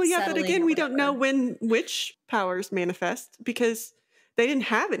manifesting or well, yeah, but again, we don't know when witch powers manifest because they didn't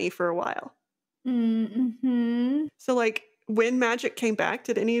have any for a while. Mm-hmm. So like when magic came back,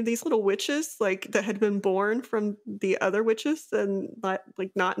 did any of these little witches like that had been born from the other witches and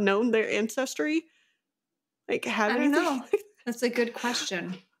not known their ancestry like have anything? I don't know. That's a good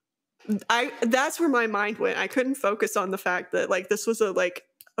question. That's where my mind went. I couldn't focus on the fact that like this was a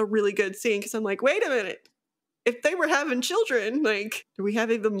really good scene, because I'm like, wait a minute. If they were having children, like, do we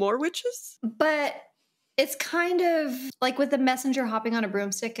have even more witches? But it's kind of like with the messenger hopping on a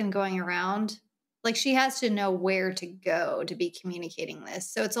broomstick and going around, like she has to know where to go to be communicating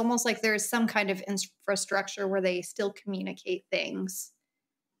this. So it's almost like there's some kind of infrastructure where they still communicate things.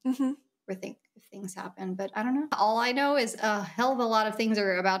 Mm-hmm. If things happen, but I don't know. All I know is a hell of a lot of things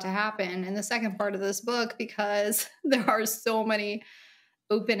are about to happen in the second part of this book, because there are so many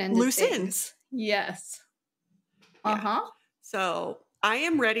open-ended loose things. Ends. Yes. Yeah. So I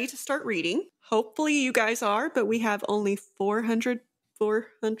am ready to start reading. Hopefully you guys are, but we have only 400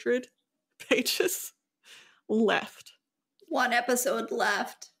 pages left. One episode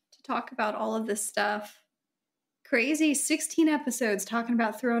left to talk about all of this stuff. Crazy 16 episodes talking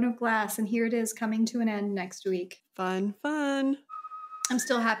about Throne of Glass, and here it is coming to an end next week. Fun. I'm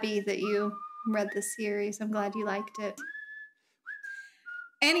still happy that you read this series. I'm glad you liked it.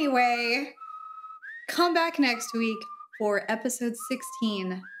 Anyway, come back next week for episode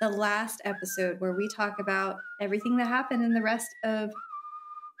 16, the last episode where we talk about everything that happened in the rest of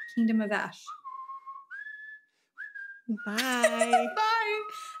Kingdom of Ash. Bye. Bye.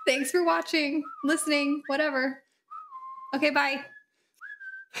 Thanks for watching, listening, whatever. Okay, bye.